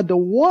satisfied to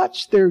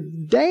watch their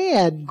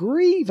dad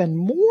grieve and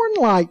mourn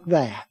like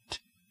that?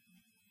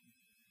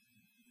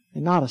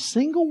 And not a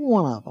single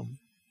one of them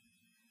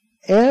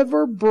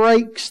ever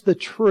breaks the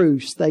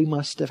truce they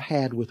must have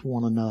had with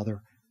one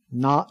another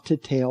not to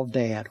tell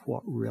Dad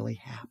what really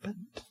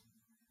happened.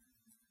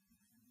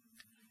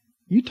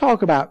 You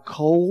talk about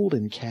cold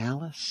and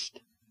calloused.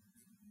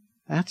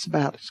 That's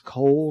about as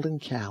cold and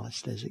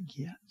calloused as it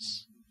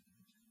gets.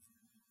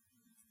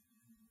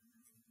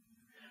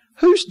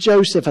 Who's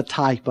Joseph a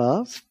type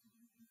of?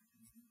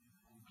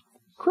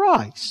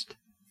 Christ.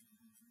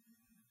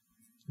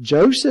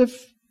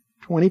 Joseph,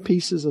 20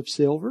 pieces of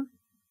silver.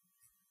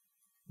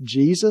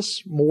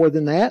 Jesus, more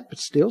than that, but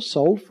still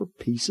sold for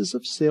pieces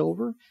of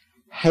silver.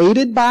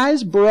 Hated by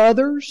his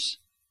brothers.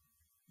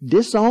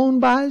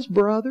 Disowned by his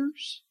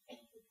brothers.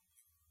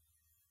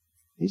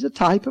 He's a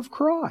type of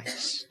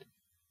Christ.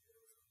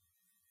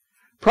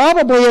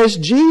 Probably as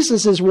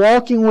Jesus is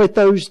walking with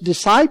those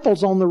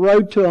disciples on the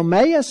road to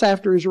Emmaus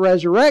after His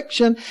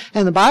resurrection,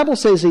 and the Bible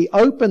says He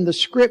opened the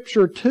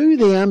Scripture to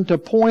them to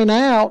point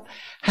out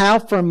how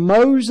from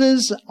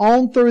Moses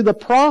on through the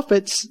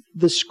prophets,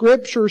 the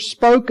Scripture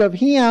spoke of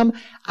Him.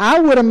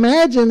 I would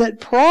imagine that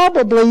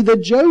probably the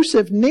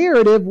Joseph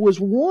narrative was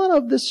one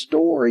of the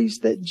stories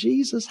that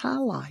Jesus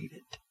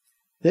highlighted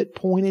that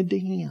pointed to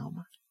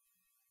Him.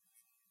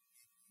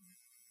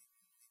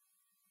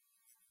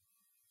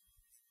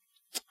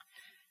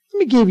 Let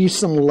me give you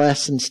some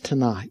lessons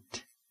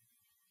tonight.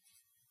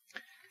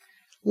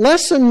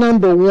 Lesson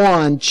number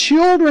 1,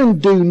 children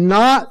do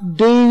not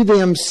do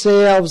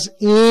themselves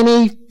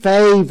any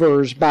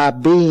favors by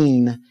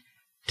being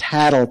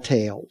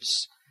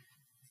tattletales.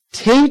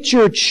 Teach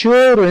your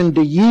children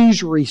to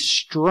use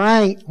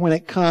restraint when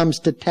it comes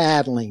to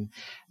tattling.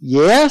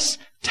 Yes,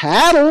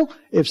 tattle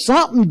if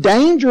something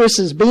dangerous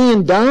is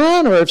being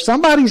done or if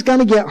somebody's going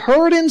to get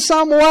hurt in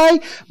some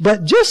way,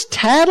 but just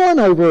tattling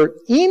over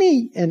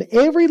any and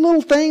every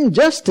little thing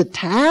just to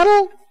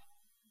tattle?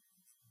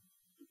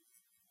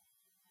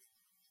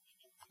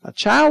 A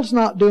child's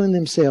not doing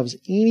themselves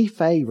any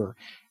favor,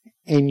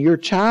 and your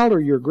child or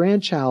your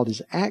grandchild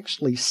is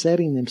actually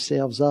setting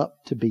themselves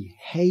up to be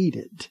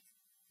hated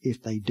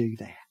if they do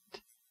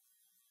that.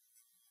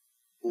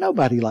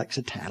 Nobody likes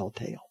a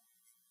tattletale.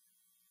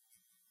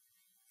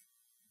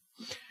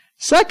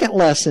 Second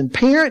lesson,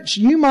 parents,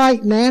 you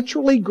might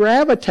naturally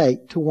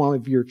gravitate to one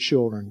of your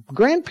children.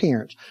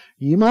 Grandparents,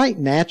 you might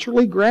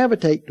naturally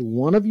gravitate to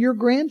one of your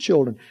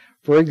grandchildren.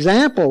 For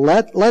example,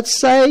 let's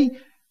say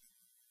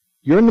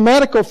you're in the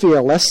medical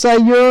field. Let's say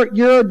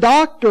you're a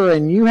doctor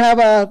and you have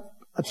a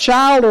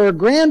child or a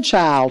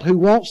grandchild who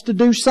wants to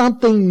do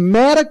something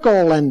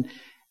medical, and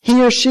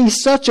he or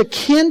she's such a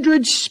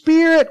kindred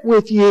spirit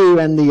with you,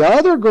 and the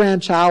other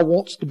grandchild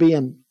wants to be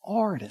an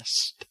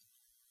artist.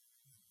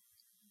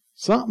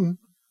 Something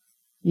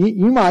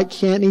you might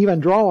can't even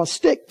draw a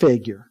stick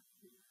figure.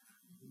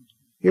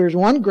 Here's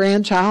one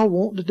grandchild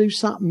wanting to do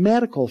something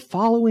medical,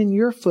 following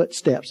your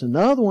footsteps.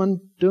 Another one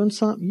doing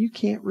something you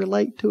can't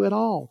relate to at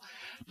all.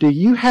 Do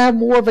you have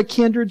more of a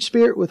kindred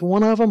spirit with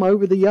one of them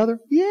over the other?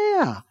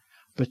 Yeah,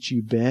 but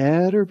you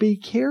better be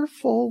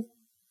careful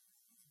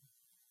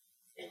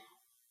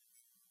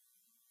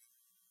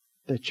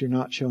that you're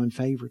not showing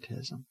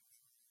favoritism,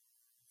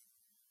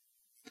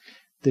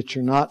 that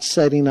you're not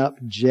setting up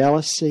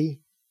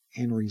jealousy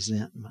and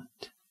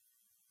resentment.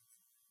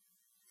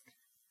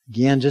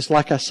 Again, just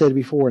like I said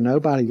before,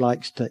 nobody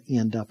likes to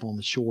end up on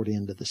the short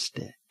end of the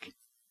stick.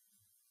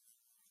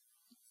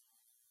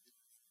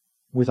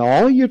 With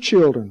all your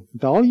children,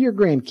 with all your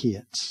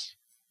grandkids,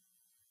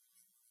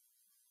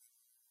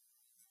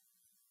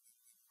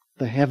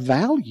 they have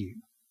value.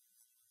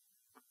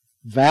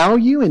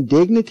 Value and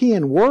dignity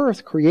and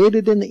worth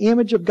created in the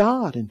image of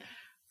God. And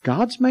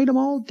God's made them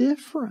all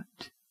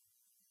different.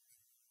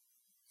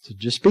 So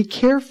just be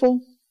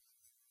careful.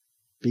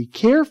 Be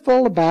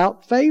careful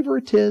about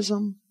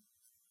favoritism.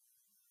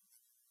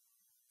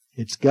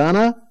 It's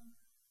gonna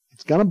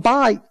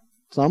bite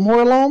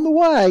somewhere along the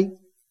way.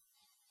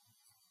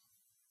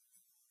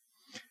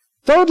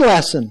 Third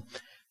lesson,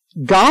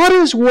 God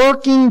is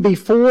working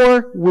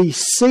before we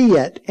see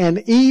it,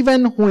 and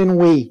even when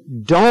we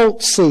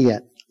don't see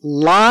it.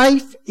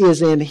 Life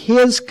is in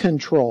His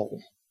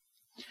control.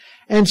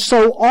 And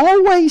so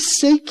always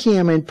seek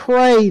Him and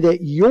pray that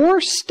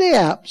your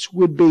steps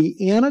would be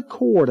in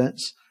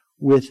accordance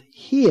with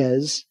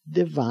His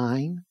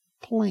divine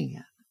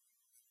plan.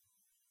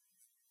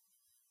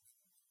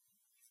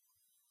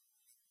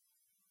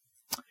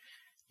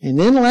 And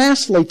then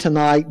lastly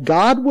tonight,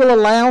 God will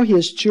allow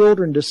His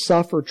children to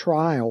suffer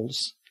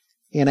trials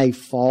in a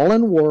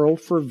fallen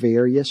world for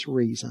various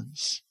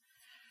reasons.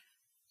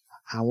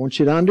 I want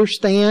you to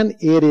understand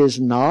it is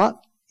not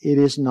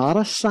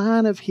a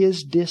sign of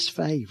His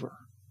disfavor.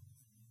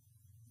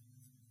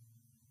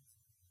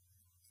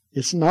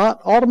 It's not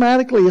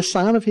automatically a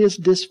sign of His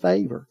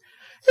disfavor.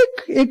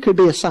 It could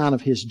be a sign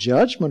of His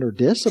judgment or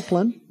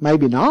discipline.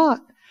 Maybe not.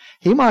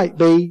 He might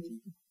be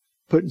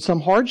putting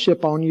some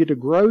hardship on you to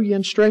grow you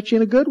and stretch you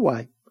in a good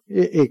way.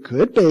 It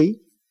could be.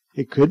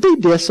 It could be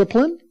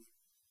discipline.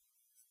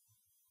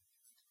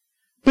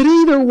 But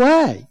either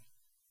way,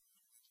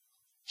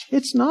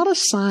 it's not a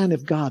sign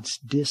of God's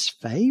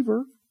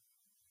disfavor.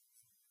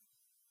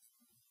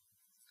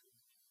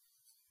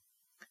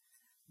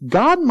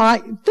 God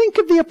might, think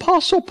of the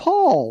Apostle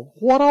Paul,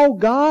 what all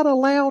God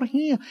allowed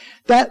him,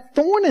 that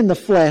thorn in the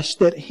flesh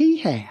that he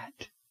had.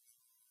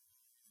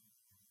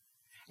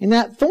 And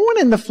that thorn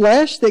in the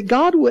flesh that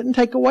God wouldn't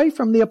take away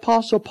from the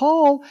Apostle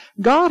Paul,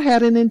 God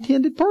had an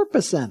intended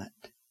purpose in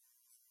it.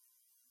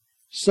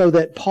 So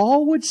that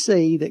Paul would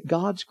see that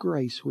God's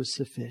grace was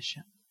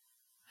sufficient.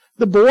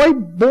 The boy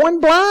born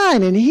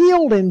blind and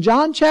healed in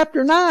John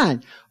chapter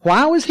 9.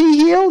 Why was he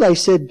healed? They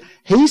said,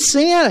 he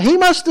sinned. He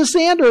must have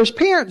sinned or his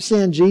parents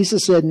sinned.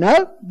 Jesus said,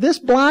 no, this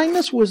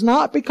blindness was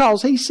not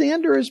because he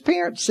sinned or his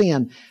parents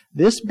sinned.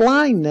 This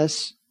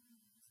blindness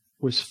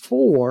was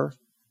for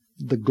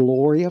the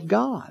glory of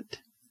God.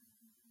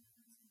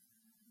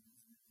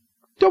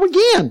 So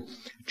again,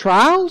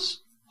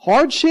 trials,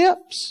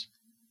 hardships,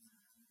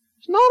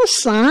 it's not a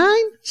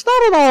sign. It's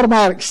not an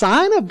automatic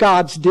sign of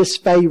God's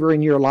disfavor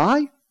in your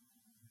life.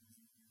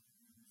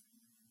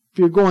 If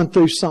you're going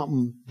through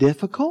something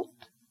difficult,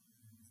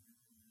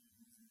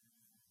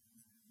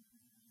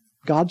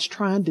 God's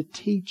trying to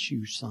teach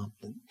you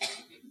something.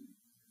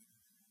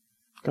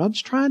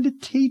 God's trying to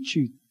teach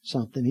you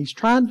something. He's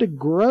trying to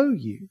grow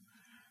you.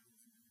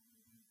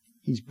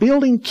 He's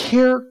building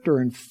character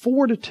and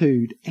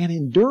fortitude and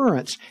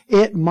endurance.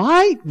 It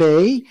might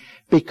be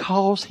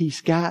because He's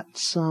got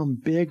some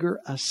bigger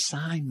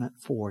assignment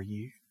for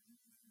you.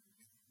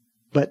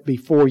 But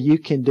before you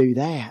can do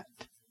that,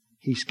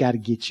 He's got to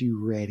get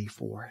you ready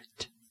for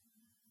it.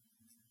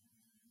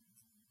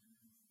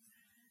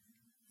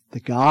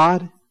 The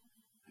God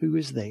who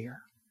is there,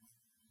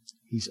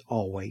 He's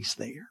always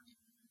there.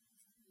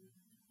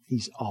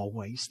 He's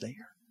always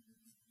there.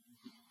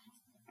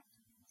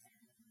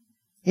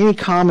 Any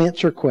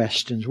comments or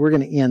questions? We're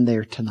going to end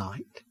there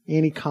tonight.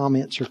 Any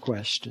comments or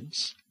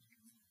questions?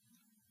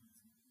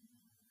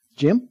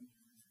 Jim?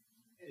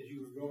 As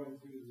you were going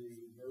through the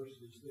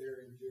verses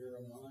there in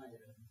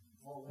Jeremiah,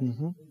 all I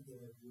Mm-hmm. think of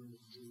was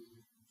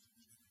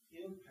the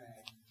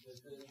impact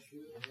that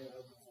should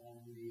have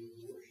on the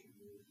abortion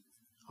movement.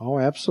 Oh,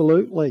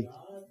 absolutely.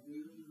 God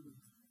really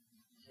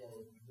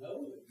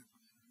knowing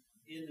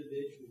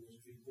individuals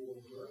before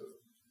birth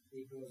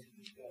because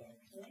He's got a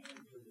plan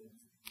for them.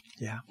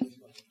 Yeah. It's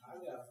like,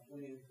 I've got a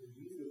plan for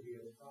you to be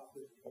a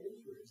prophet of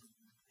Israel.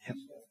 Yep.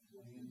 He's got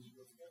plans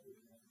for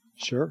everyone.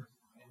 Sure.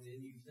 And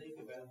then you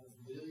think about the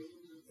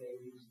millions of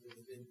babies that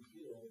have been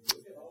killed.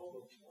 Look at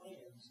all the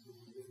plans that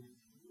have been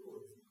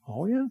thwarted.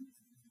 Oh, yeah.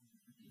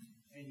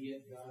 And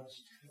yet God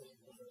still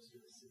loves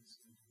us.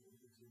 It's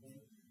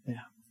amazing.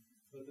 Yeah.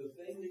 But the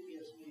thing that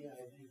gets me, I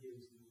think,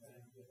 is the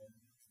fact that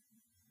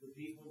the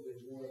people that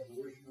want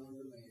abortion on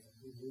demand,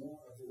 who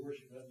want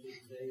abortion up to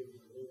the day of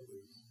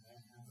delivery, that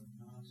kind of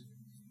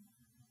nonsense,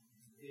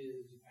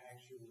 is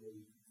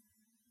actually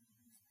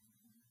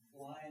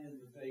flying in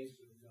the face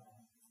of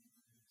God.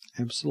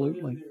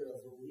 Absolutely. Whether they're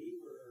a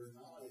believer or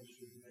not, it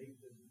should make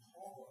them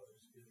pause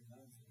if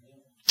nothing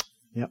else.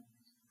 Yep.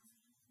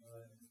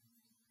 But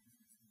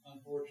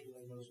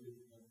unfortunately, most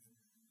people don't.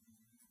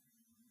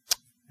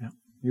 Yep.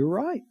 You're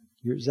right.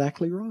 You're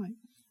exactly right.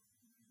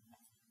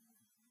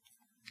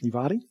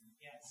 Ivadi?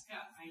 Yeah,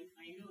 Scott, I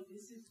know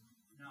this is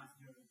not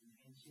your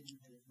intention,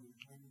 but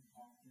when we're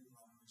talking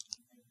about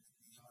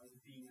Charlie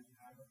being a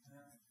title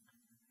parent,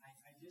 I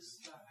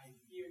just I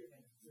fear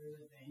that there's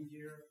a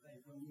danger,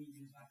 like when we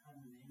use that kind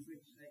of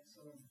language, like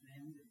sort of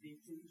blame the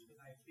victims, but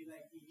I feel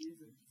like he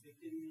is a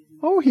victim in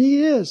Oh,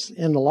 he is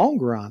in the long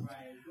run.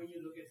 right when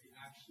you look at the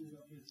actions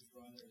of his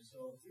brother.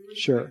 So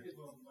Sure. irrespective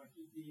of what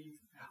he did,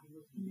 he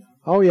was young.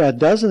 Oh, yeah. It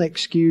doesn't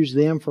excuse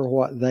them for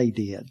what they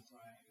did.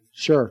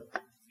 Sure.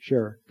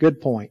 Sure. Good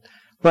point.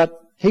 But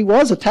he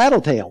was a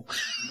tattletale.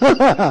 He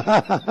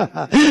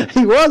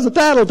was a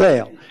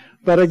tattletale.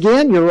 But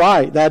again, you're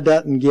right. That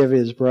doesn't give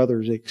his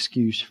brothers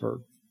excuse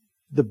for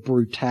the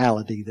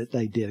brutality that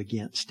they did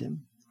against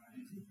him.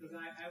 Because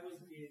I was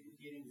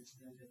getting the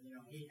sense that,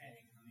 he had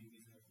it coming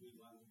because he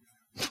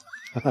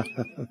was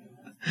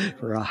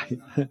the Right. I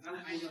know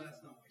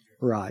that's not what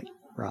you're Right.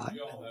 Right. We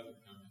all have it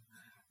coming.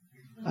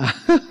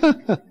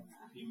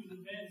 He was a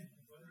man.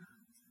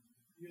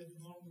 He had a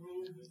long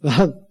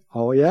robe.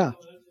 Oh, yeah.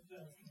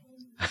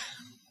 I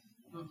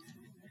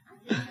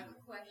have a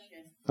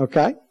question.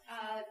 Okay.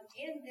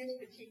 In this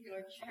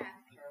particular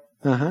chapter,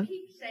 Uh-huh. you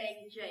keep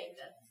saying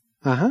Jacob,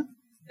 Uh-huh.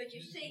 but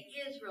you see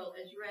Israel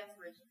is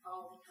referenced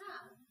all the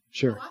time.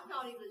 Sure. So I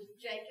thought he was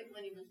Jacob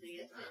when he was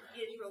this, and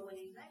Israel when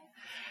he's that.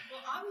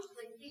 Well,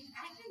 obviously, he's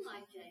acting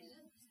like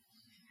Jacob.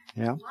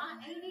 Yeah. Why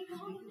ain't he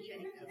called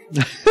Jacob?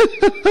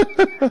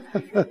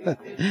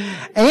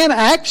 And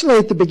actually,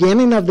 at the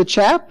beginning of the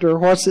chapter,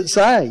 what's it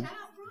say?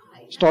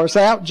 Outright. Starts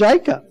out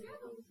Jacob,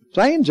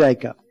 saying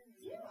Jacob.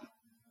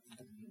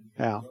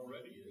 Yeah.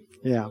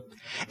 Yeah.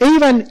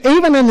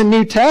 Even in the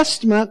New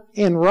Testament,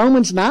 in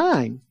Romans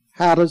 9,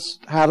 how does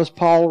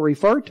Paul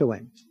refer to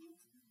him?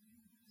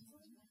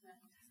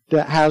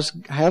 How's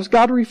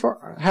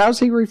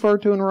he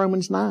referred to in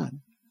Romans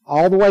 9?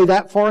 All the way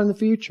that far in the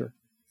future.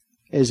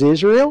 As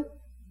Israel?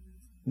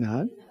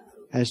 No.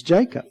 As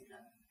Jacob.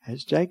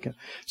 As Jacob.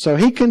 So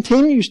he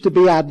continues to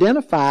be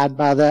identified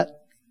by that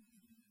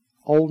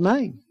old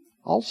name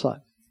also.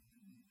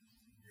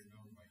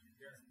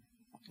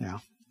 Yeah.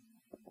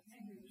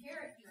 And your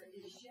character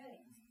is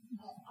shaped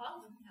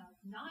oftentimes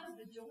not of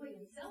the joy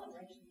and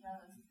celebration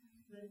times,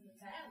 but of the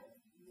battle.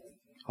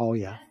 Oh,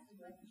 yeah. That's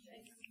what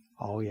shapes it.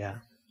 Oh, yeah.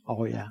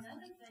 Oh, yeah.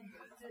 Another thing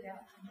that stood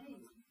out to me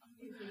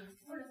is the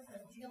importance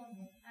of dealing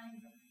with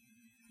anger.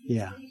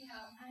 Yeah. See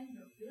how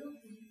anger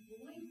builds in your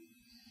voice?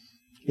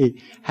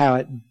 How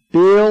it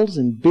builds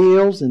and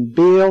builds and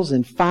builds,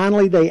 and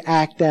finally they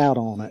act out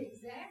on it.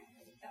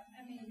 Exactly.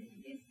 I mean,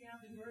 it gets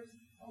down to verse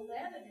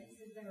 11. It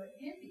says they were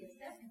envious.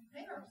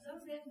 They are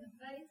so red in the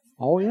face.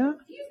 Oh, yeah.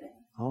 Human.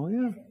 Oh,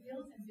 yeah. And it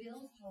builds and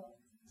builds till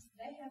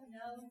they have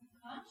no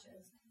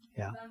conscience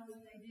Yeah. about what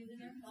they did to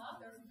their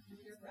father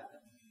your brother.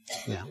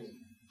 Yeah.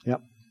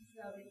 Yep.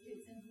 So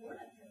it's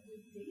important that we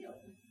deal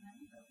with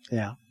anger.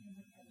 Yeah. And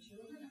with our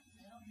children,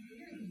 ourselves,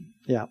 period.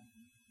 Yeah.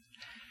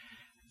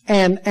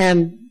 And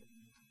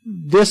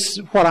this,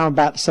 what I'm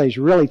about to say, is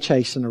really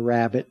chasing a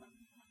rabbit,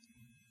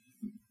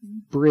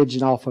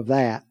 bridging off of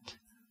that.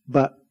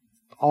 But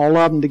all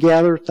of them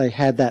together, they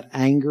had that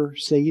anger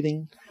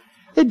seething.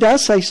 It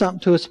does say something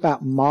to us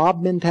about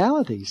mob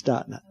mentalities,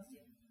 doesn't it?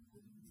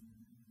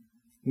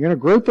 You're in a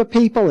group of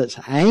people that's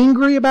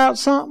angry about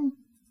something,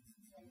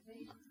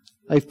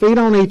 they feed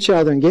on each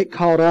other and get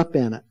caught up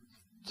in it.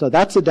 So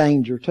that's a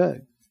danger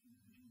too.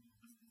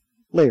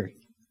 Larry.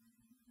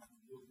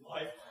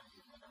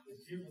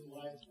 Human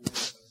life was a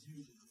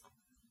musical.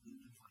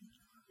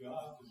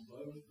 God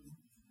composed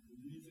the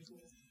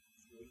musical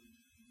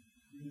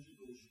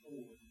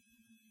score.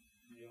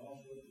 And he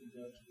also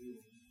conducts will.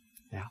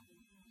 Yeah.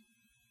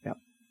 Yep.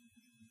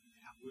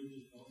 We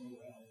just don't know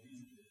how he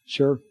did.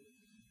 Sure.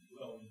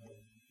 Well,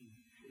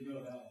 we know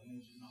how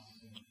things are not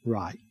done.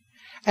 Right.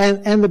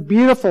 And the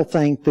beautiful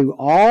thing through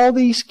all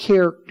these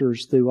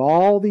characters, through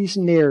all these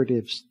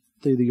narratives,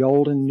 through the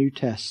Old and New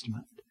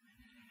Testament,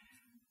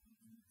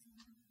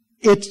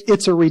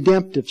 it's a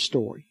redemptive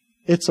story.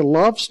 It's a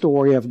love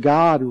story of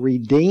God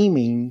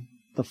redeeming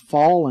the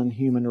fallen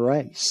human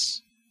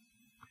race.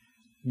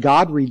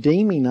 God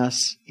redeeming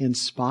us in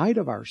spite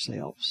of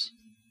ourselves.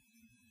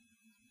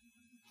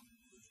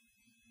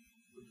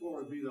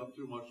 Before I beat up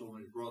too much on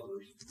his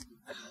brothers,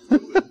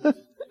 Reuben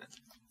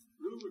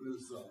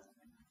is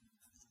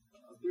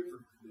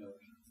different.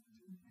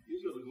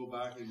 He's going to go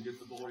back and get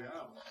the boy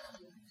out.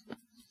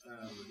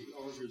 And he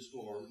argues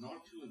for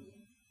not killing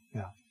him.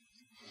 Yeah.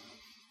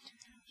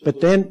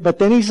 But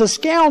then he's a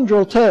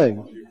scoundrel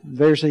too.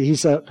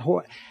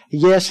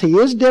 Yes, he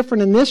is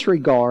different in this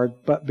regard,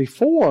 but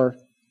before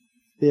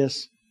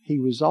this, he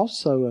was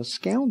also a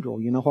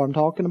scoundrel. You know what I'm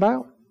talking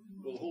about?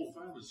 Well, the whole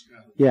family's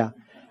scattered. Yeah.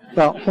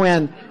 But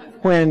when The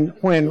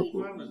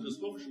whole family's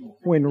dysfunctional.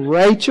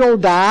 Rachel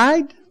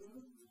died,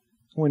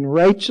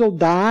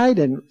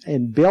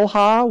 and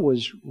Bilhah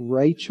was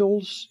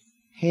Rachel's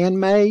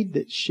handmaid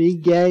that she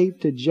gave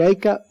to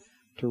Jacob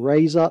to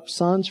raise up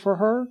sons for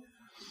her.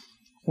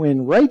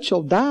 When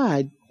Rachel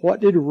died, what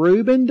did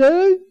Reuben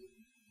do?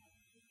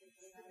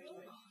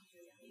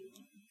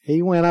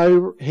 He went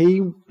over,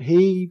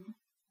 he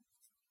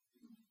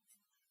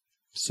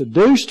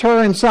seduced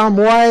her in some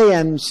way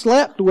and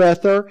slept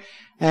with her.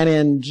 And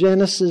in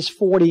Genesis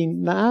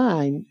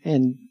 49,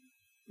 and,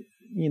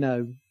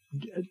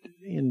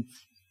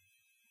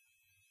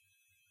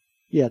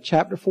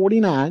 chapter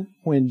 49,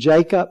 when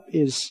Jacob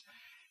is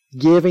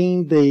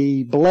giving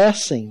the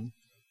blessing,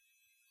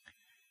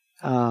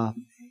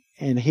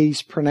 and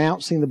he's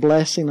pronouncing the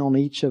blessing on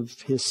each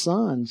of his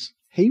sons,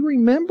 he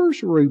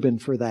remembers Reuben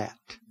for that.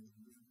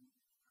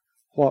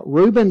 What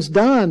Reuben's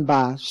done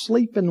by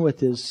sleeping with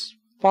his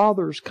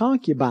father's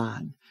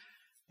concubine,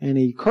 and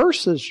he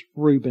curses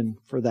Reuben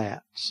for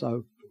that.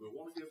 So, We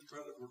want to give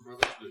credit where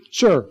credit's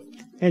due.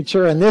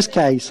 sure, in this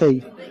case, But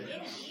even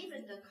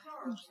the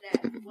curse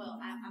that, I'm not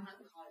going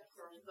to call it a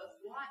curse, but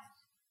what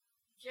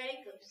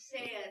Jacob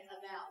said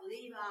about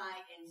Levi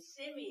and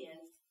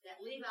Simeon, that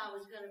Levi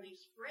was going to be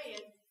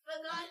spread, but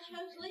God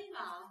chose Levi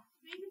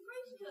to be the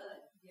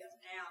priesthood. Yes.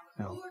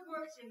 Now, the Lord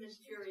works in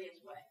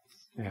mysterious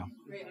ways. Yeah.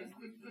 Really.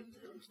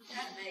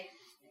 That makes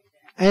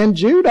and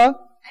Judah,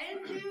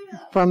 and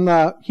Judah. from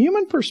the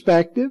human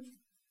perspective,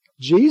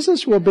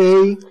 Jesus will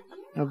be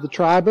of the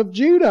tribe of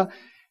Judah.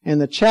 And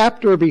the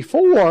chapter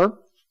before,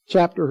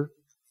 chapter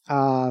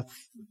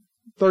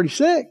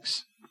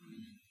 36,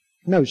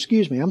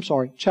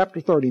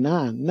 chapter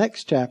 39,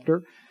 next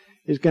chapter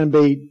is going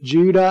to be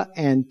Judah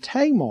and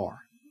Tamar.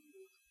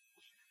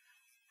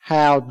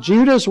 How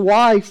Judah's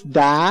wife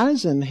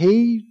dies, and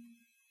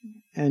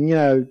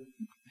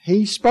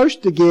he's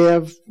supposed to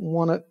give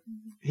one of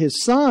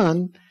his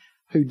son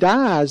who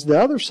dies, the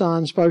other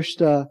son's supposed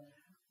to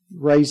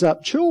raise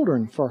up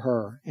children for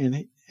her,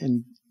 and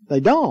they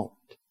don't.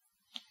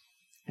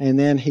 And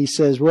then he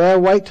says, well,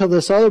 wait till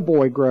this other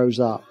boy grows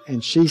up.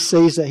 And she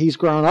sees that he's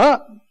grown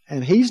up,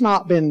 and he's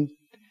not been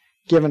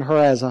given her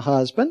as a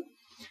husband.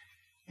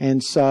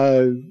 And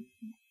so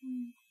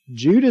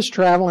Judah's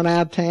traveling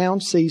out of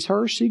town, sees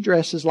her, she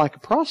dresses like a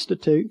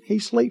prostitute, he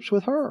sleeps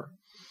with her.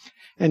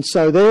 And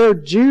so there,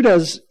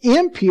 Judah's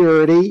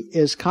impurity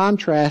is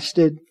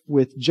contrasted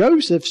with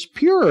Joseph's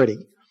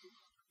purity,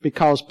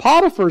 because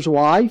Potiphar's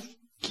wife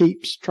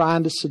keeps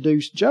trying to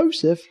seduce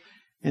Joseph,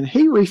 and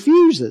he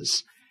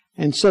refuses.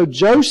 And so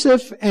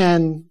Joseph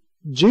and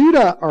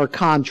Judah are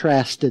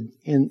contrasted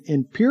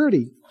in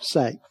purity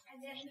sake.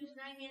 And then whose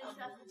name ends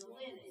up in the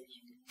lineage?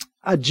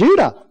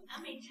 Judah,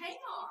 I mean,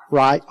 Tamar.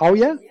 right? Oh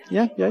yeah. I mean, you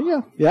know what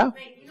that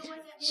means?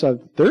 So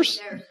there's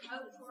hope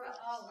for us.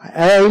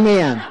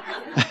 Amen.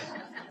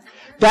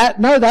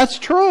 That's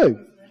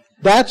true.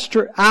 That's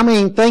true. I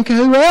mean, think of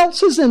who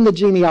else is in the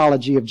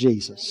genealogy of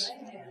Jesus.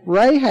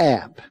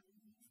 Rahab.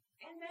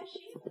 And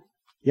Bathsheba.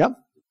 Yep.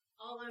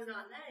 Although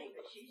not named,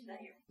 but she's there.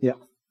 Yep.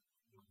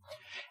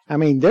 I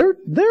mean, there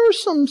are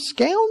some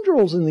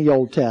scoundrels in the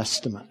Old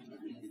Testament.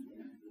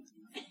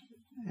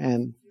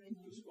 And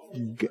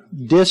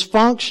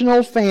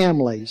dysfunctional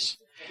families.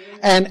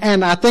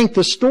 And I think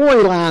the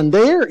storyline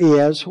there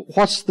is,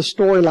 what's the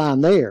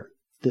storyline there?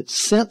 That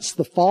since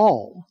the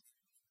fall,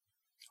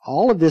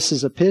 all of this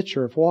is a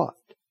picture of what?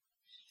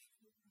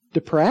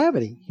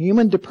 Depravity,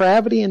 human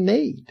depravity and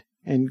need,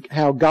 and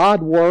how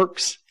God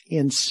works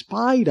in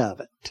spite of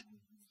it.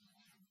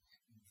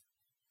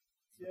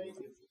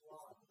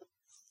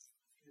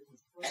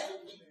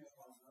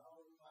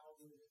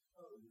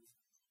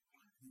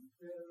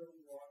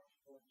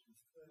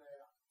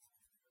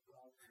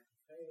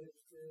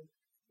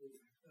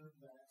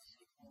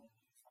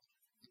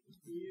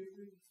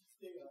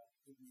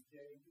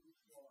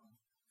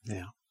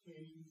 Yeah.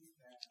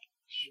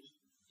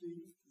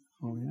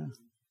 Oh, yeah.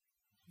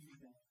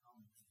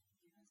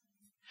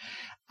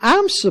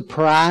 I'm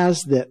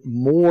surprised that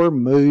more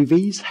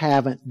movies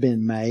haven't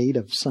been made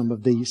of some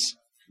of these,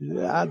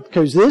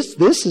 because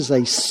this is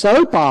a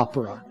soap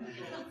opera.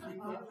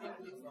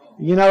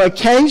 You know,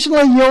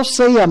 occasionally you'll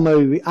see a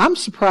movie. I'm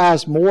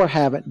surprised more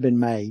haven't been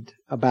made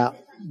about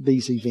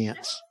these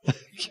events.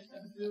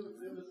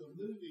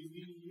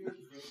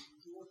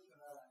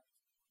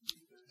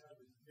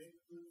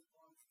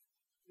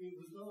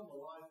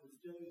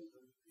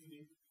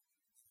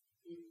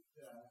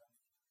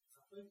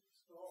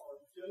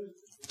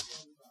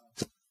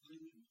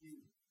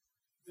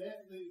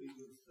 That movie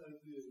was so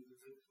good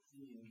that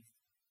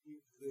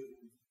it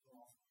really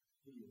brought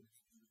tears.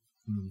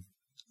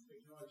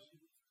 Because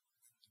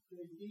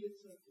they did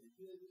such a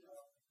good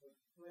job of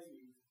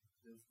playing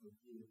the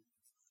forgiveness.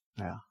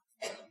 Yeah.